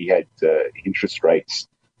there, we had interest rates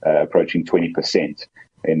approaching 20%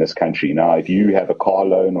 in this country. Now, if you have a car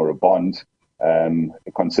loan or a bond,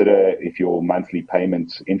 consider if your monthly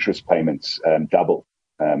interest payments double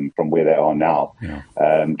from where they are now. Yeah.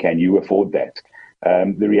 Can you afford that?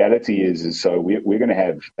 The reality is so we're going to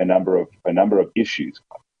have a number of issues.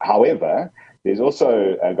 However, there's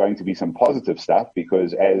also going to be some positive stuff,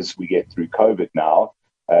 because as we get through COVID now,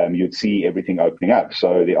 you'd see everything opening up.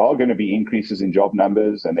 So there are going to be increases in job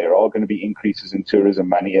numbers, and there are going to be increases in tourism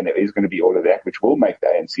money, and there is going to be all of that, which will make the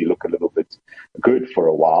ANC look a little bit good for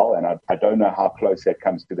a while. And I don't know how close that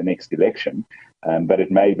comes to the next election, but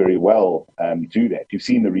it may very well do that. You've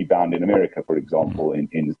seen the rebound in America, for example,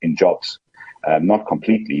 in jobs. not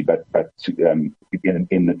completely, but in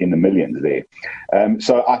the millions there.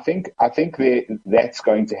 So I think that's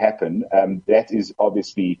going to happen. That is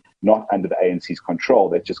obviously not under the ANC's control.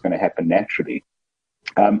 That's just going to happen naturally.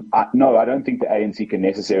 No, I don't think the ANC can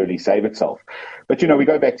necessarily save itself. But, we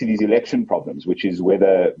go back to these election problems, which is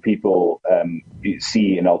whether people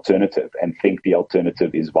see an alternative and think the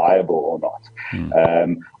alternative is viable or not.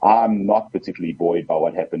 I'm not particularly buoyed by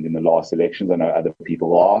what happened in the last elections. I know other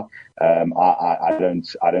people are. I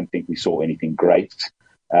don't think we saw anything great.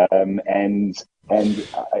 And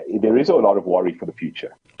there is a lot of worry for the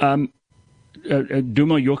future.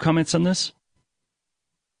 Dumo, your comments on this?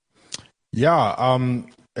 Yeah,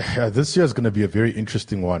 this year is going to be a very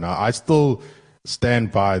interesting one. I still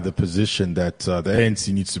stand by the position that the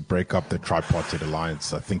ANC needs to break up the tripartite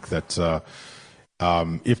alliance. I think that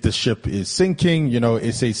if the ship is sinking,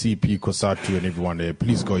 SACP, COSATU, and everyone there,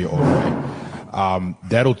 please go your own way.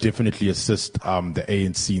 That'll definitely assist the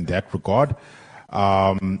ANC in that regard.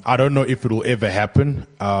 I don't know if it will ever happen,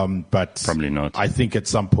 but probably not. I think at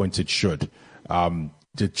some point it should,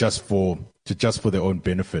 just for their own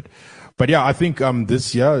benefit. But yeah, I think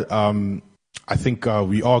this year, I think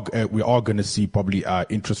we are going to see probably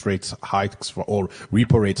interest rates hikes or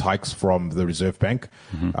repo rate hikes from the Reserve Bank.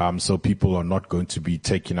 So people are not going to be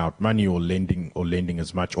taking out money or lending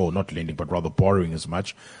as much, or not lending, but rather borrowing as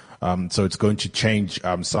much. So it's going to change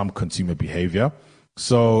some consumer behavior.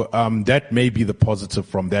 So that may be the positive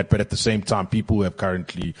from that, but at the same time, people who have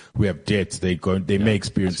debt, they may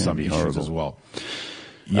experience some issues as well.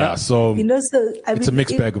 Yeah, so it's a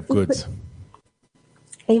mixed bag of goods.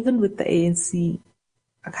 Even with the ANC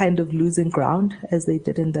kind of losing ground as they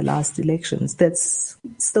did in the last elections, that's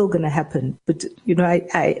still going to happen. But,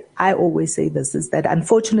 I always say this, is that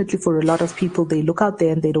unfortunately for a lot of people, they look out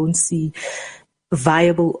there and they don't see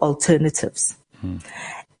viable alternatives.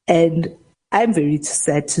 And I'm very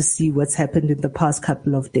sad to see what's happened in the past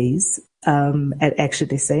couple of days at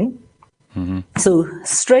Action SA. So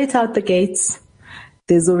straight out the gates,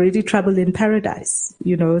 there's already trouble in paradise,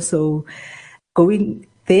 so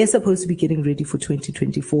they're supposed to be getting ready for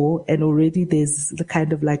 2024, and already there's the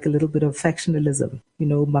kind of like a little bit of factionalism.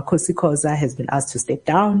 Makosi Khoza has been asked to step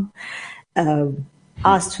down,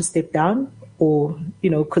 or,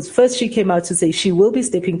 because first she came out to say she will be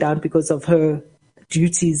stepping down because of her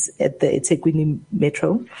duties at the eThekwini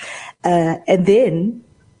Metro. And then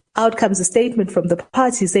out comes a statement from the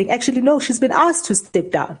party saying, actually, no, she's been asked to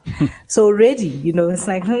step down. So already, it's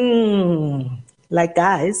like,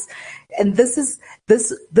 guys, and this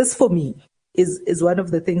for me is one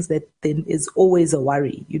of the things that then is always a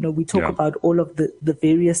worry. We talk about all of the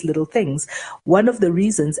various little things. One of the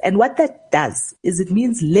reasons, and what that does is it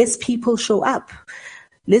means less people show up.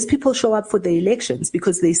 Less people show up for the elections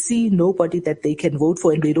because they see nobody that they can vote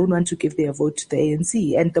for, and they don't want to give their vote to the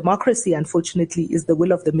ANC. And democracy, unfortunately, is the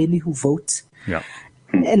will of the many who vote. Yeah.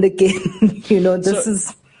 And again,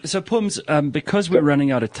 So, Pums, because we're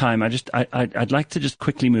running out of time, I'd like to just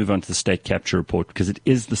quickly move on to the state capture report, because it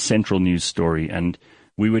is the central news story, and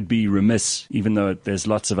we would be remiss, even though there's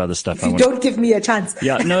lots of other stuff. Don't give me a chance.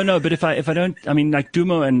 Yeah, no, but if I don't, like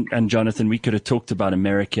Dumo and Jonathan, we could have talked about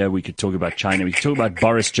America, we could talk about China, we could talk about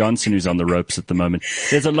Boris Johnson, who's on the ropes at the moment.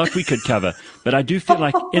 There's a lot we could cover, but I do feel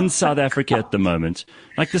like in South Africa at the moment,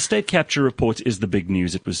 like the state capture report is the big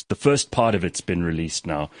news. It was the first part of it's been released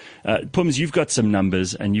now. Pums, you've got some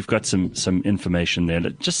numbers and you've got some information there.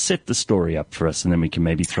 Just set the story up for us, and then we can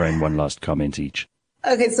maybe throw in one last comment each.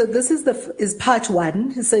 Okay, so this is part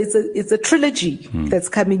one. So it's a trilogy that's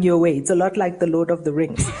coming your way. It's a lot like the Lord of the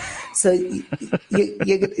Rings. So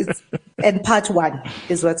and part one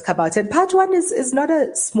is what's come out. And part one is not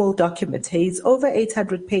a small document. Hey, it's over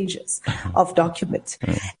 800 pages of document.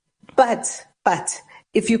 But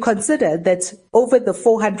if you consider that over the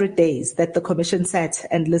 400 days that the commission sat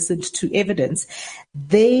and listened to evidence,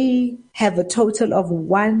 they have a total of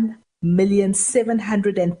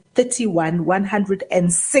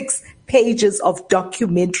 1,731,106 pages of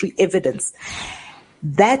documentary evidence.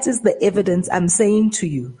 That is the evidence I'm saying to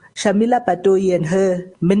you. Shamila Batoyi and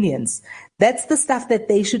her minions. That's the stuff that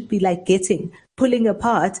they should be like getting, pulling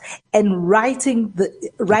apart and writing the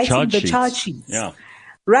charge sheets. Yeah.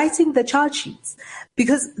 Writing the charge sheets.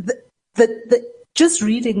 Because the just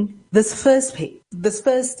reading this first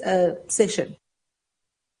session,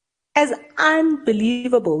 as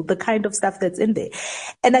unbelievable, the kind of stuff that's in there.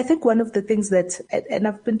 And I think one of the things that, and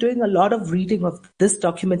I've been doing a lot of reading of this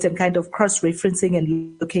document and kind of cross-referencing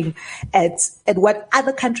and looking at what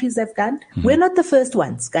other countries have done. Mm-hmm. We're not the first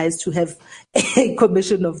ones, guys, to have a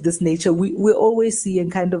commission of this nature. We're always seeing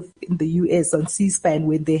kind of in the US on C-SPAN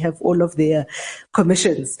when they have all of their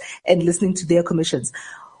commissions and listening to their commissions.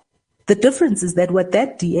 The difference is that what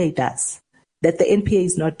that DA does, that the NPA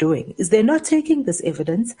is not doing, is they're not taking this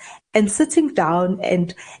evidence and sitting down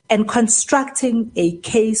and constructing a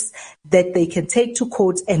case that they can take to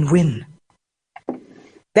court and win.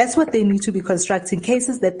 That's what they need to be constructing,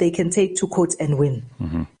 cases that they can take to court and win.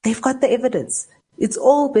 Mm-hmm. They've got the evidence. It's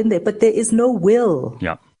all been there, but there is no will.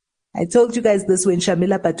 Yeah. I told you guys this when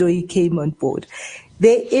Shamila Batoyi came on board.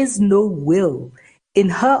 There is no will in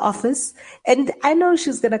her office. And I know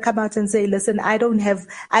she's going to come out and say, listen, I don't have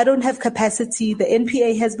capacity. The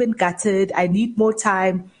NPA has been gutted. I need more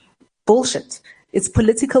time. Bullshit. It's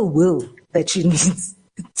political will that she needs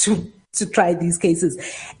to try these cases.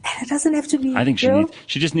 And it doesn't have to be. I think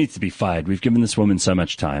she just needs to be fired. We've given this woman so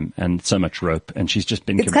much time and so much rope, and she's just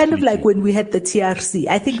been It's kind of like when we had the TRC.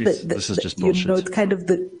 I think this is just bullshit. It's kind of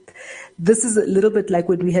this is a little bit like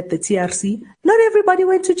when we had the TRC. Not everybody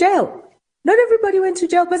went to jail. Not everybody went to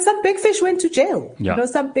jail, but some big fish went to jail. Yeah.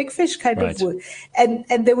 Some big fish kind of were.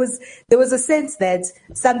 And there was a sense that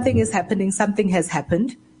something is happening, something has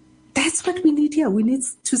happened. That's what we need here. We need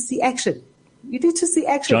to see action. You need to see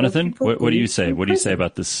action. Jonathan, what do you say? What do you say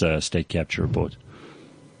about this state capture report?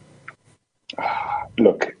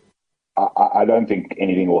 Look, I don't think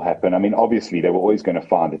anything will happen. I mean, obviously, they were always going to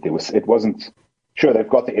find that it wasn't. Sure, they've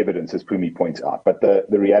got the evidence, as Pumi points out, but the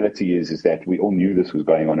reality is that we all knew this was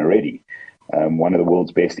going on already. One of the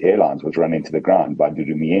world's best airlines was run into the ground by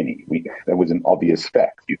Dudumieni. That was an obvious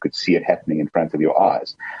fact. You could see it happening in front of your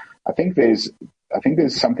eyes. I think there's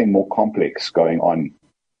something more complex going on.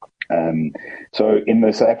 So in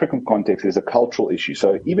the South African context, there's a cultural issue.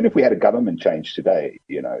 So even if we had a government change today,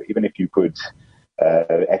 even if you put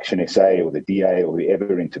Action SA or the DA or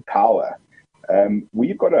whoever into power,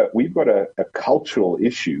 we've got a cultural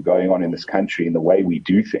issue going on in this country in the way we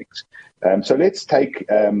do things. So let's take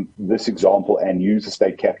this example and use the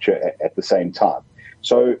state capture at the same time.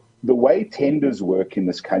 So the way tenders work in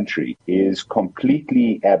this country is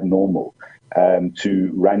completely abnormal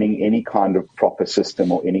to running any kind of proper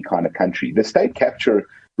system or any kind of country. The state capture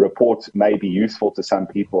report may be useful to some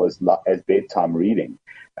people as bedtime reading.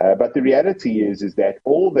 But the reality is that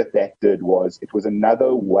all that did was it was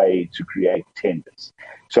another way to create tenders.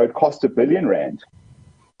 So it cost R1 billion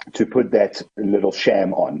to put that little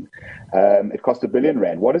sham on. It cost R1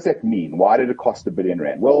 billion. What does that mean? Why did it cost R1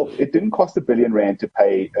 billion? Well, it didn't cost R1 billion to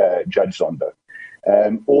pay Judge Zondo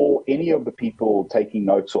or any of the people taking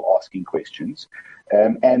notes or asking questions.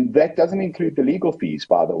 And that doesn't include the legal fees,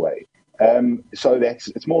 by the way. So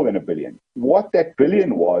it's more than R1 billion. What that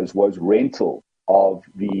billion was rental of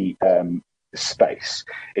the space.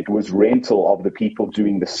 It was rental of the people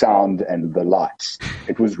doing the sound and the lights.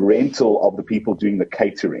 It was rental of the people doing the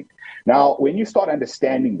catering. Now, when you start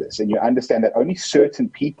understanding this and you understand that only certain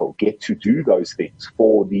people get to do those things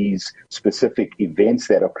for these specific events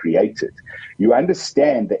that are created, you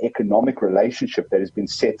understand the economic relationship that has been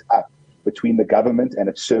set up between the government and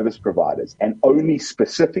its service providers, and only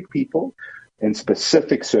specific people and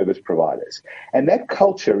specific service providers. And that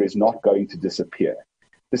culture is not going to disappear.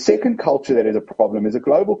 The second culture that is a problem is a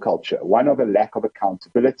global culture, one of a lack of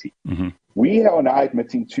accountability. Mm-hmm. We are now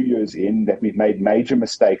admitting 2 years in that we've made major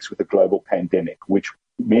mistakes with the global pandemic,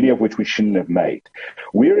 many of which we shouldn't have made.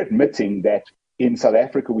 We're admitting that in South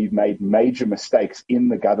Africa, we've made major mistakes in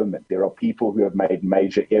the government. There are people who have made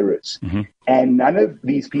major errors. Mm-hmm. And none of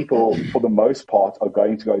these people, for the most part, are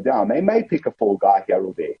going to go down. They may pick a fall guy here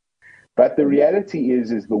or there. But the reality is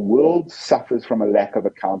the world suffers from a lack of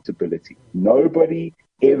accountability. Nobody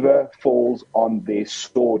ever falls on their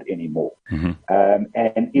sword anymore. Mm-hmm.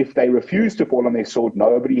 And if they refuse to fall on their sword,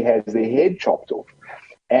 nobody has their head chopped off.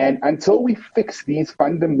 And until we fix these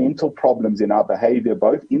fundamental problems in our behavior,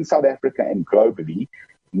 both in South Africa and globally,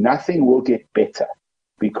 nothing will get better.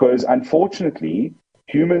 Because unfortunately,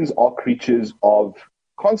 humans are creatures of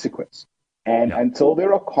consequence. And until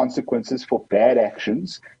there are consequences for bad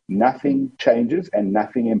actions, nothing changes and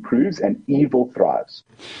nothing improves and evil thrives.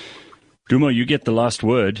 Dumo, you get the last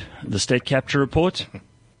word. The state capture report?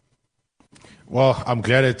 Well, I'm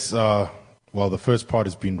glad the first part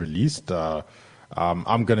has been released.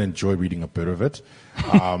 I'm going to enjoy reading a bit of it.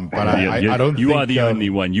 But I don't You think, are the only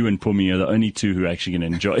one. You and Pumi are the only two who are actually going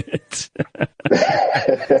to enjoy it.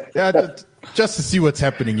 just to see what's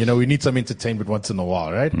happening. We need some entertainment once in a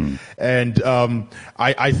while, right? And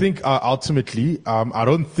I think ultimately, I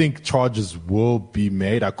don't think charges will be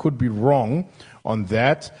made. I could be wrong on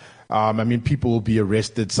that. People will be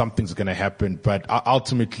arrested. Something's going to happen, but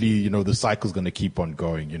ultimately, the cycle's going to keep on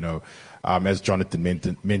going. As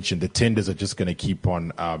Jonathan mentioned, the tenders are just going to keep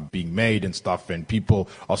on being made and stuff, and people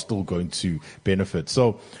are still going to benefit.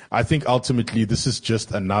 So I think ultimately this is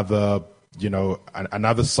just another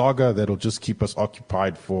saga that'll just keep us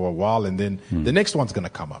occupied for a while, and then the next one's going to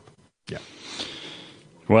come up. Yeah.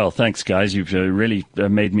 Well, thanks, guys. You've really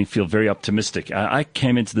made me feel very optimistic. I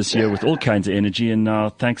came into this year with all kinds of energy, and now,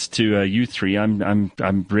 thanks to you three, I'm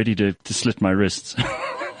ready to slit my wrists.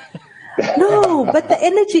 No, but the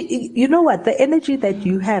energy, you know what? The energy that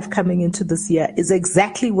you have coming into this year is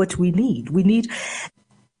exactly what we need.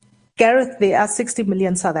 Gareth, there are 60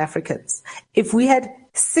 million South Africans. If we had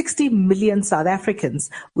 60 million South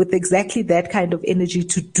Africans with exactly that kind of energy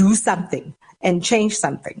to do something and change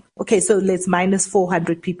something. Okay, so let's minus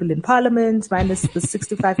 400 people in Parliament, minus the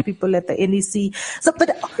 65 people at the NEC. So,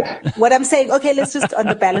 but what I'm saying, okay, let's just on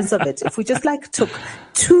the balance of it. If we just took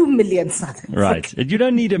 2 million South Africans. Right. You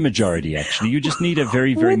don't need a majority, actually. You just need a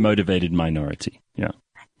very, very motivated minority. Yeah.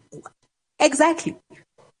 Exactly.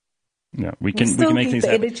 Yeah, we can make things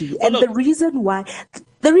happen. Energy. And the reason why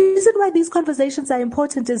these conversations are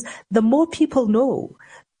important is the more people know,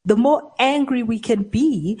 the more angry we can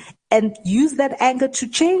be and use that anger to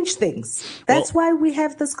change things. That's why we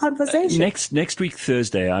have this conversation. Next week,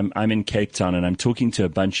 Thursday, I'm in Cape Town, and I'm talking to a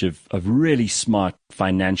bunch of really smart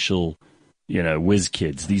financial, whiz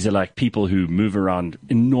kids. These are like people who move around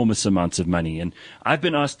enormous amounts of money. And I've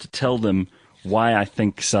been asked to tell them why I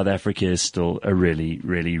think South Africa is still a really,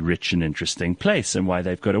 really rich and interesting place, and why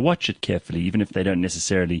they've got to watch it carefully, even if they don't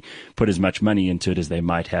necessarily put as much money into it as they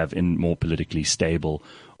might have in more politically stable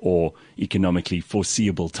or economically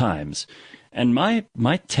foreseeable times. And my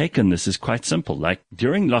take on this is quite simple. Like,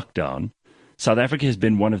 during lockdown, South Africa has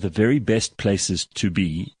been one of the very best places to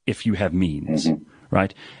be if you have means,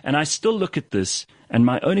 right? And I still look at this, and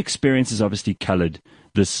my own experience has obviously colored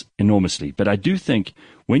this enormously. But I do think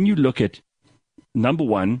when you look at, number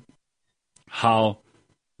one, how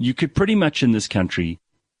you could pretty much in this country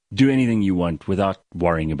do anything you want without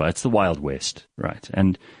worrying about it. It's the Wild West, right?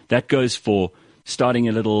 And that goes for starting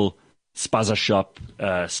a little spaza shop,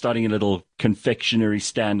 starting a little confectionery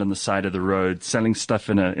stand on the side of the road, selling stuff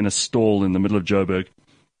in a stall in the middle of Joburg.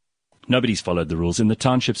 Nobody's followed the rules. In the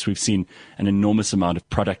townships, we've seen an enormous amount of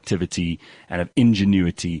productivity and of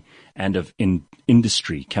ingenuity and of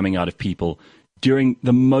industry coming out of people during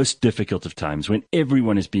the most difficult of times, when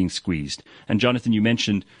everyone is being squeezed. And Jonathan, you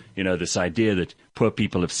mentioned, this idea that poor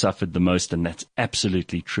people have suffered the most, and that's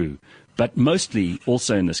absolutely true. But mostly,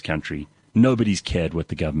 also in this country, nobody's cared what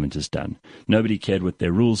the government has done. Nobody cared what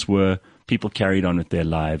their rules were. People carried on with their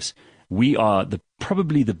lives. We are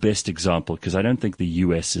probably the best example, because I don't think the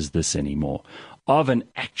US is this anymore, of an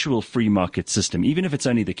actual free market system, even if it's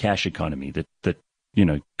only the cash economy that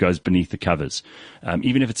goes beneath the covers,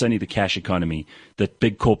 even if it's only the cash economy that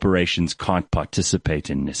big corporations can't participate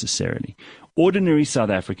in necessarily. Ordinary South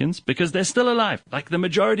Africans, because they're still alive, like the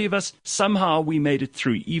majority of us, somehow we made it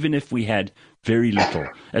through, even if we had very little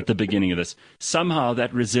at the beginning of this. Somehow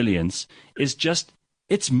that resilience is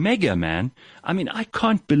it's mega, man. I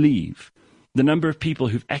can't believe the number of people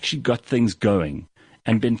who've actually got things going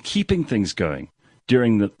and been keeping things going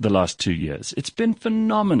during the last 2 years. It's been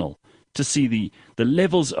phenomenal to see the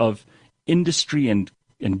levels of industry and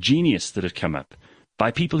genius that have come up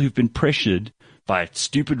by people who've been pressured by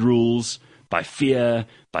stupid rules, by fear,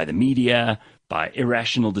 by the media, by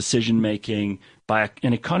irrational decision-making, by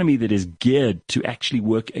an economy that is geared to actually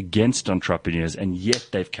work against entrepreneurs, and yet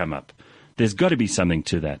they've come up. There's got to be something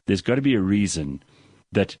to that. There's got to be a reason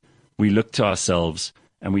that we look to ourselves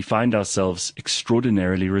and we find ourselves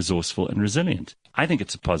extraordinarily resourceful and resilient. I think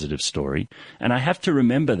it's a positive story, and I have to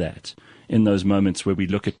remember that in those moments where we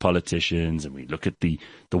look at politicians and we look at the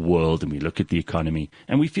world and we look at the economy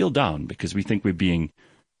and we feel down because we think we're being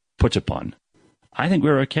put upon. I think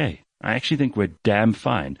we're okay. I actually think we're damn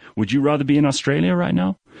fine. Would you rather be in Australia right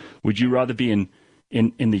now? Would you rather be in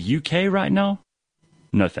the UK right now?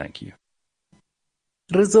 No, thank you.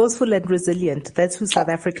 Resourceful and resilient. That's who South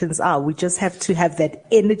Africans are. We just have to have that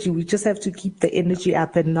energy. We just have to keep the energy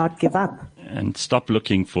up and not give up. And stop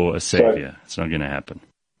looking for a savior. It's not going to happen.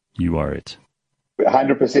 You are it.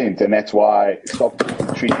 100%. And that's why stop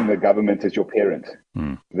treating the government as your parent.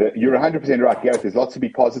 You're 100% right, Gareth. There's lots to be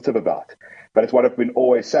positive about. But it's what I've been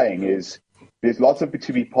always saying is there's lots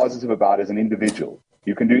to be positive about as an individual.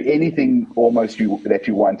 You can do anything almost that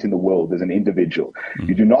you want in the world as an individual.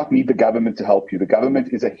 You do not need the government to help you. The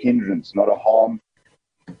government is a hindrance, not a harm.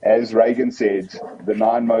 As Reagan said, the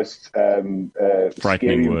 9 most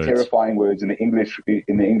scary and terrifying words in the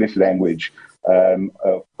English language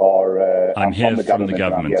are I'm here from the government.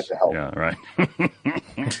 I'm here to help. Yeah, right.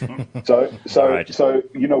 So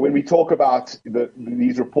when we talk about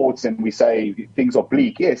these reports and we say things are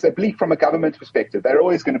bleak, yes, they're bleak from a government perspective. They're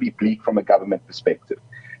always going to be bleak from a government perspective.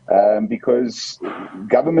 Because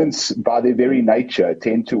governments, by their very nature,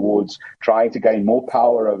 tend towards trying to gain more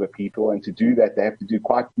power over people, and to do that, they have to do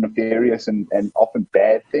quite nefarious and often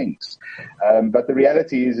bad things. But the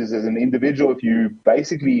reality is as an individual, if you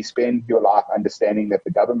basically spend your life understanding that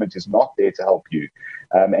the government is not there to help you,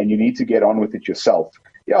 and you need to get on with it yourself.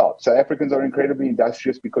 Yeah, South Africans are incredibly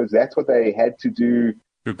industrious because that's what they had to do.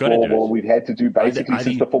 We've had to do basically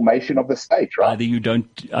since the formation of the state, right? Either you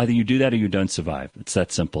do that or you don't survive. It's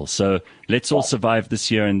that simple. So let's all survive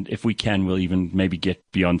this year, and if we can, we'll even maybe get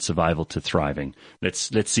beyond survival to thriving.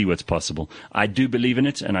 Let's see what's possible. I do believe in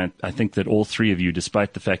it, and I think that all three of you,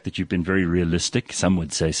 despite the fact that you've been very realistic, some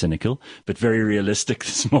would say cynical, but very realistic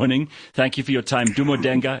this morning. Thank you for your time. Dumo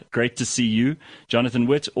Denga, great to see you. Jonathan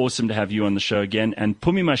Witt, awesome to have you on the show again. And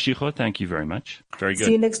Pumi Mashiko, thank you very much. Very good.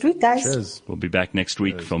 See you next week, guys. Cheers. We'll be back next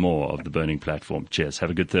week for more of The Burning Platform. Cheers. Have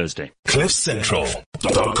a good Thursday.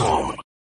 CliffCentral.com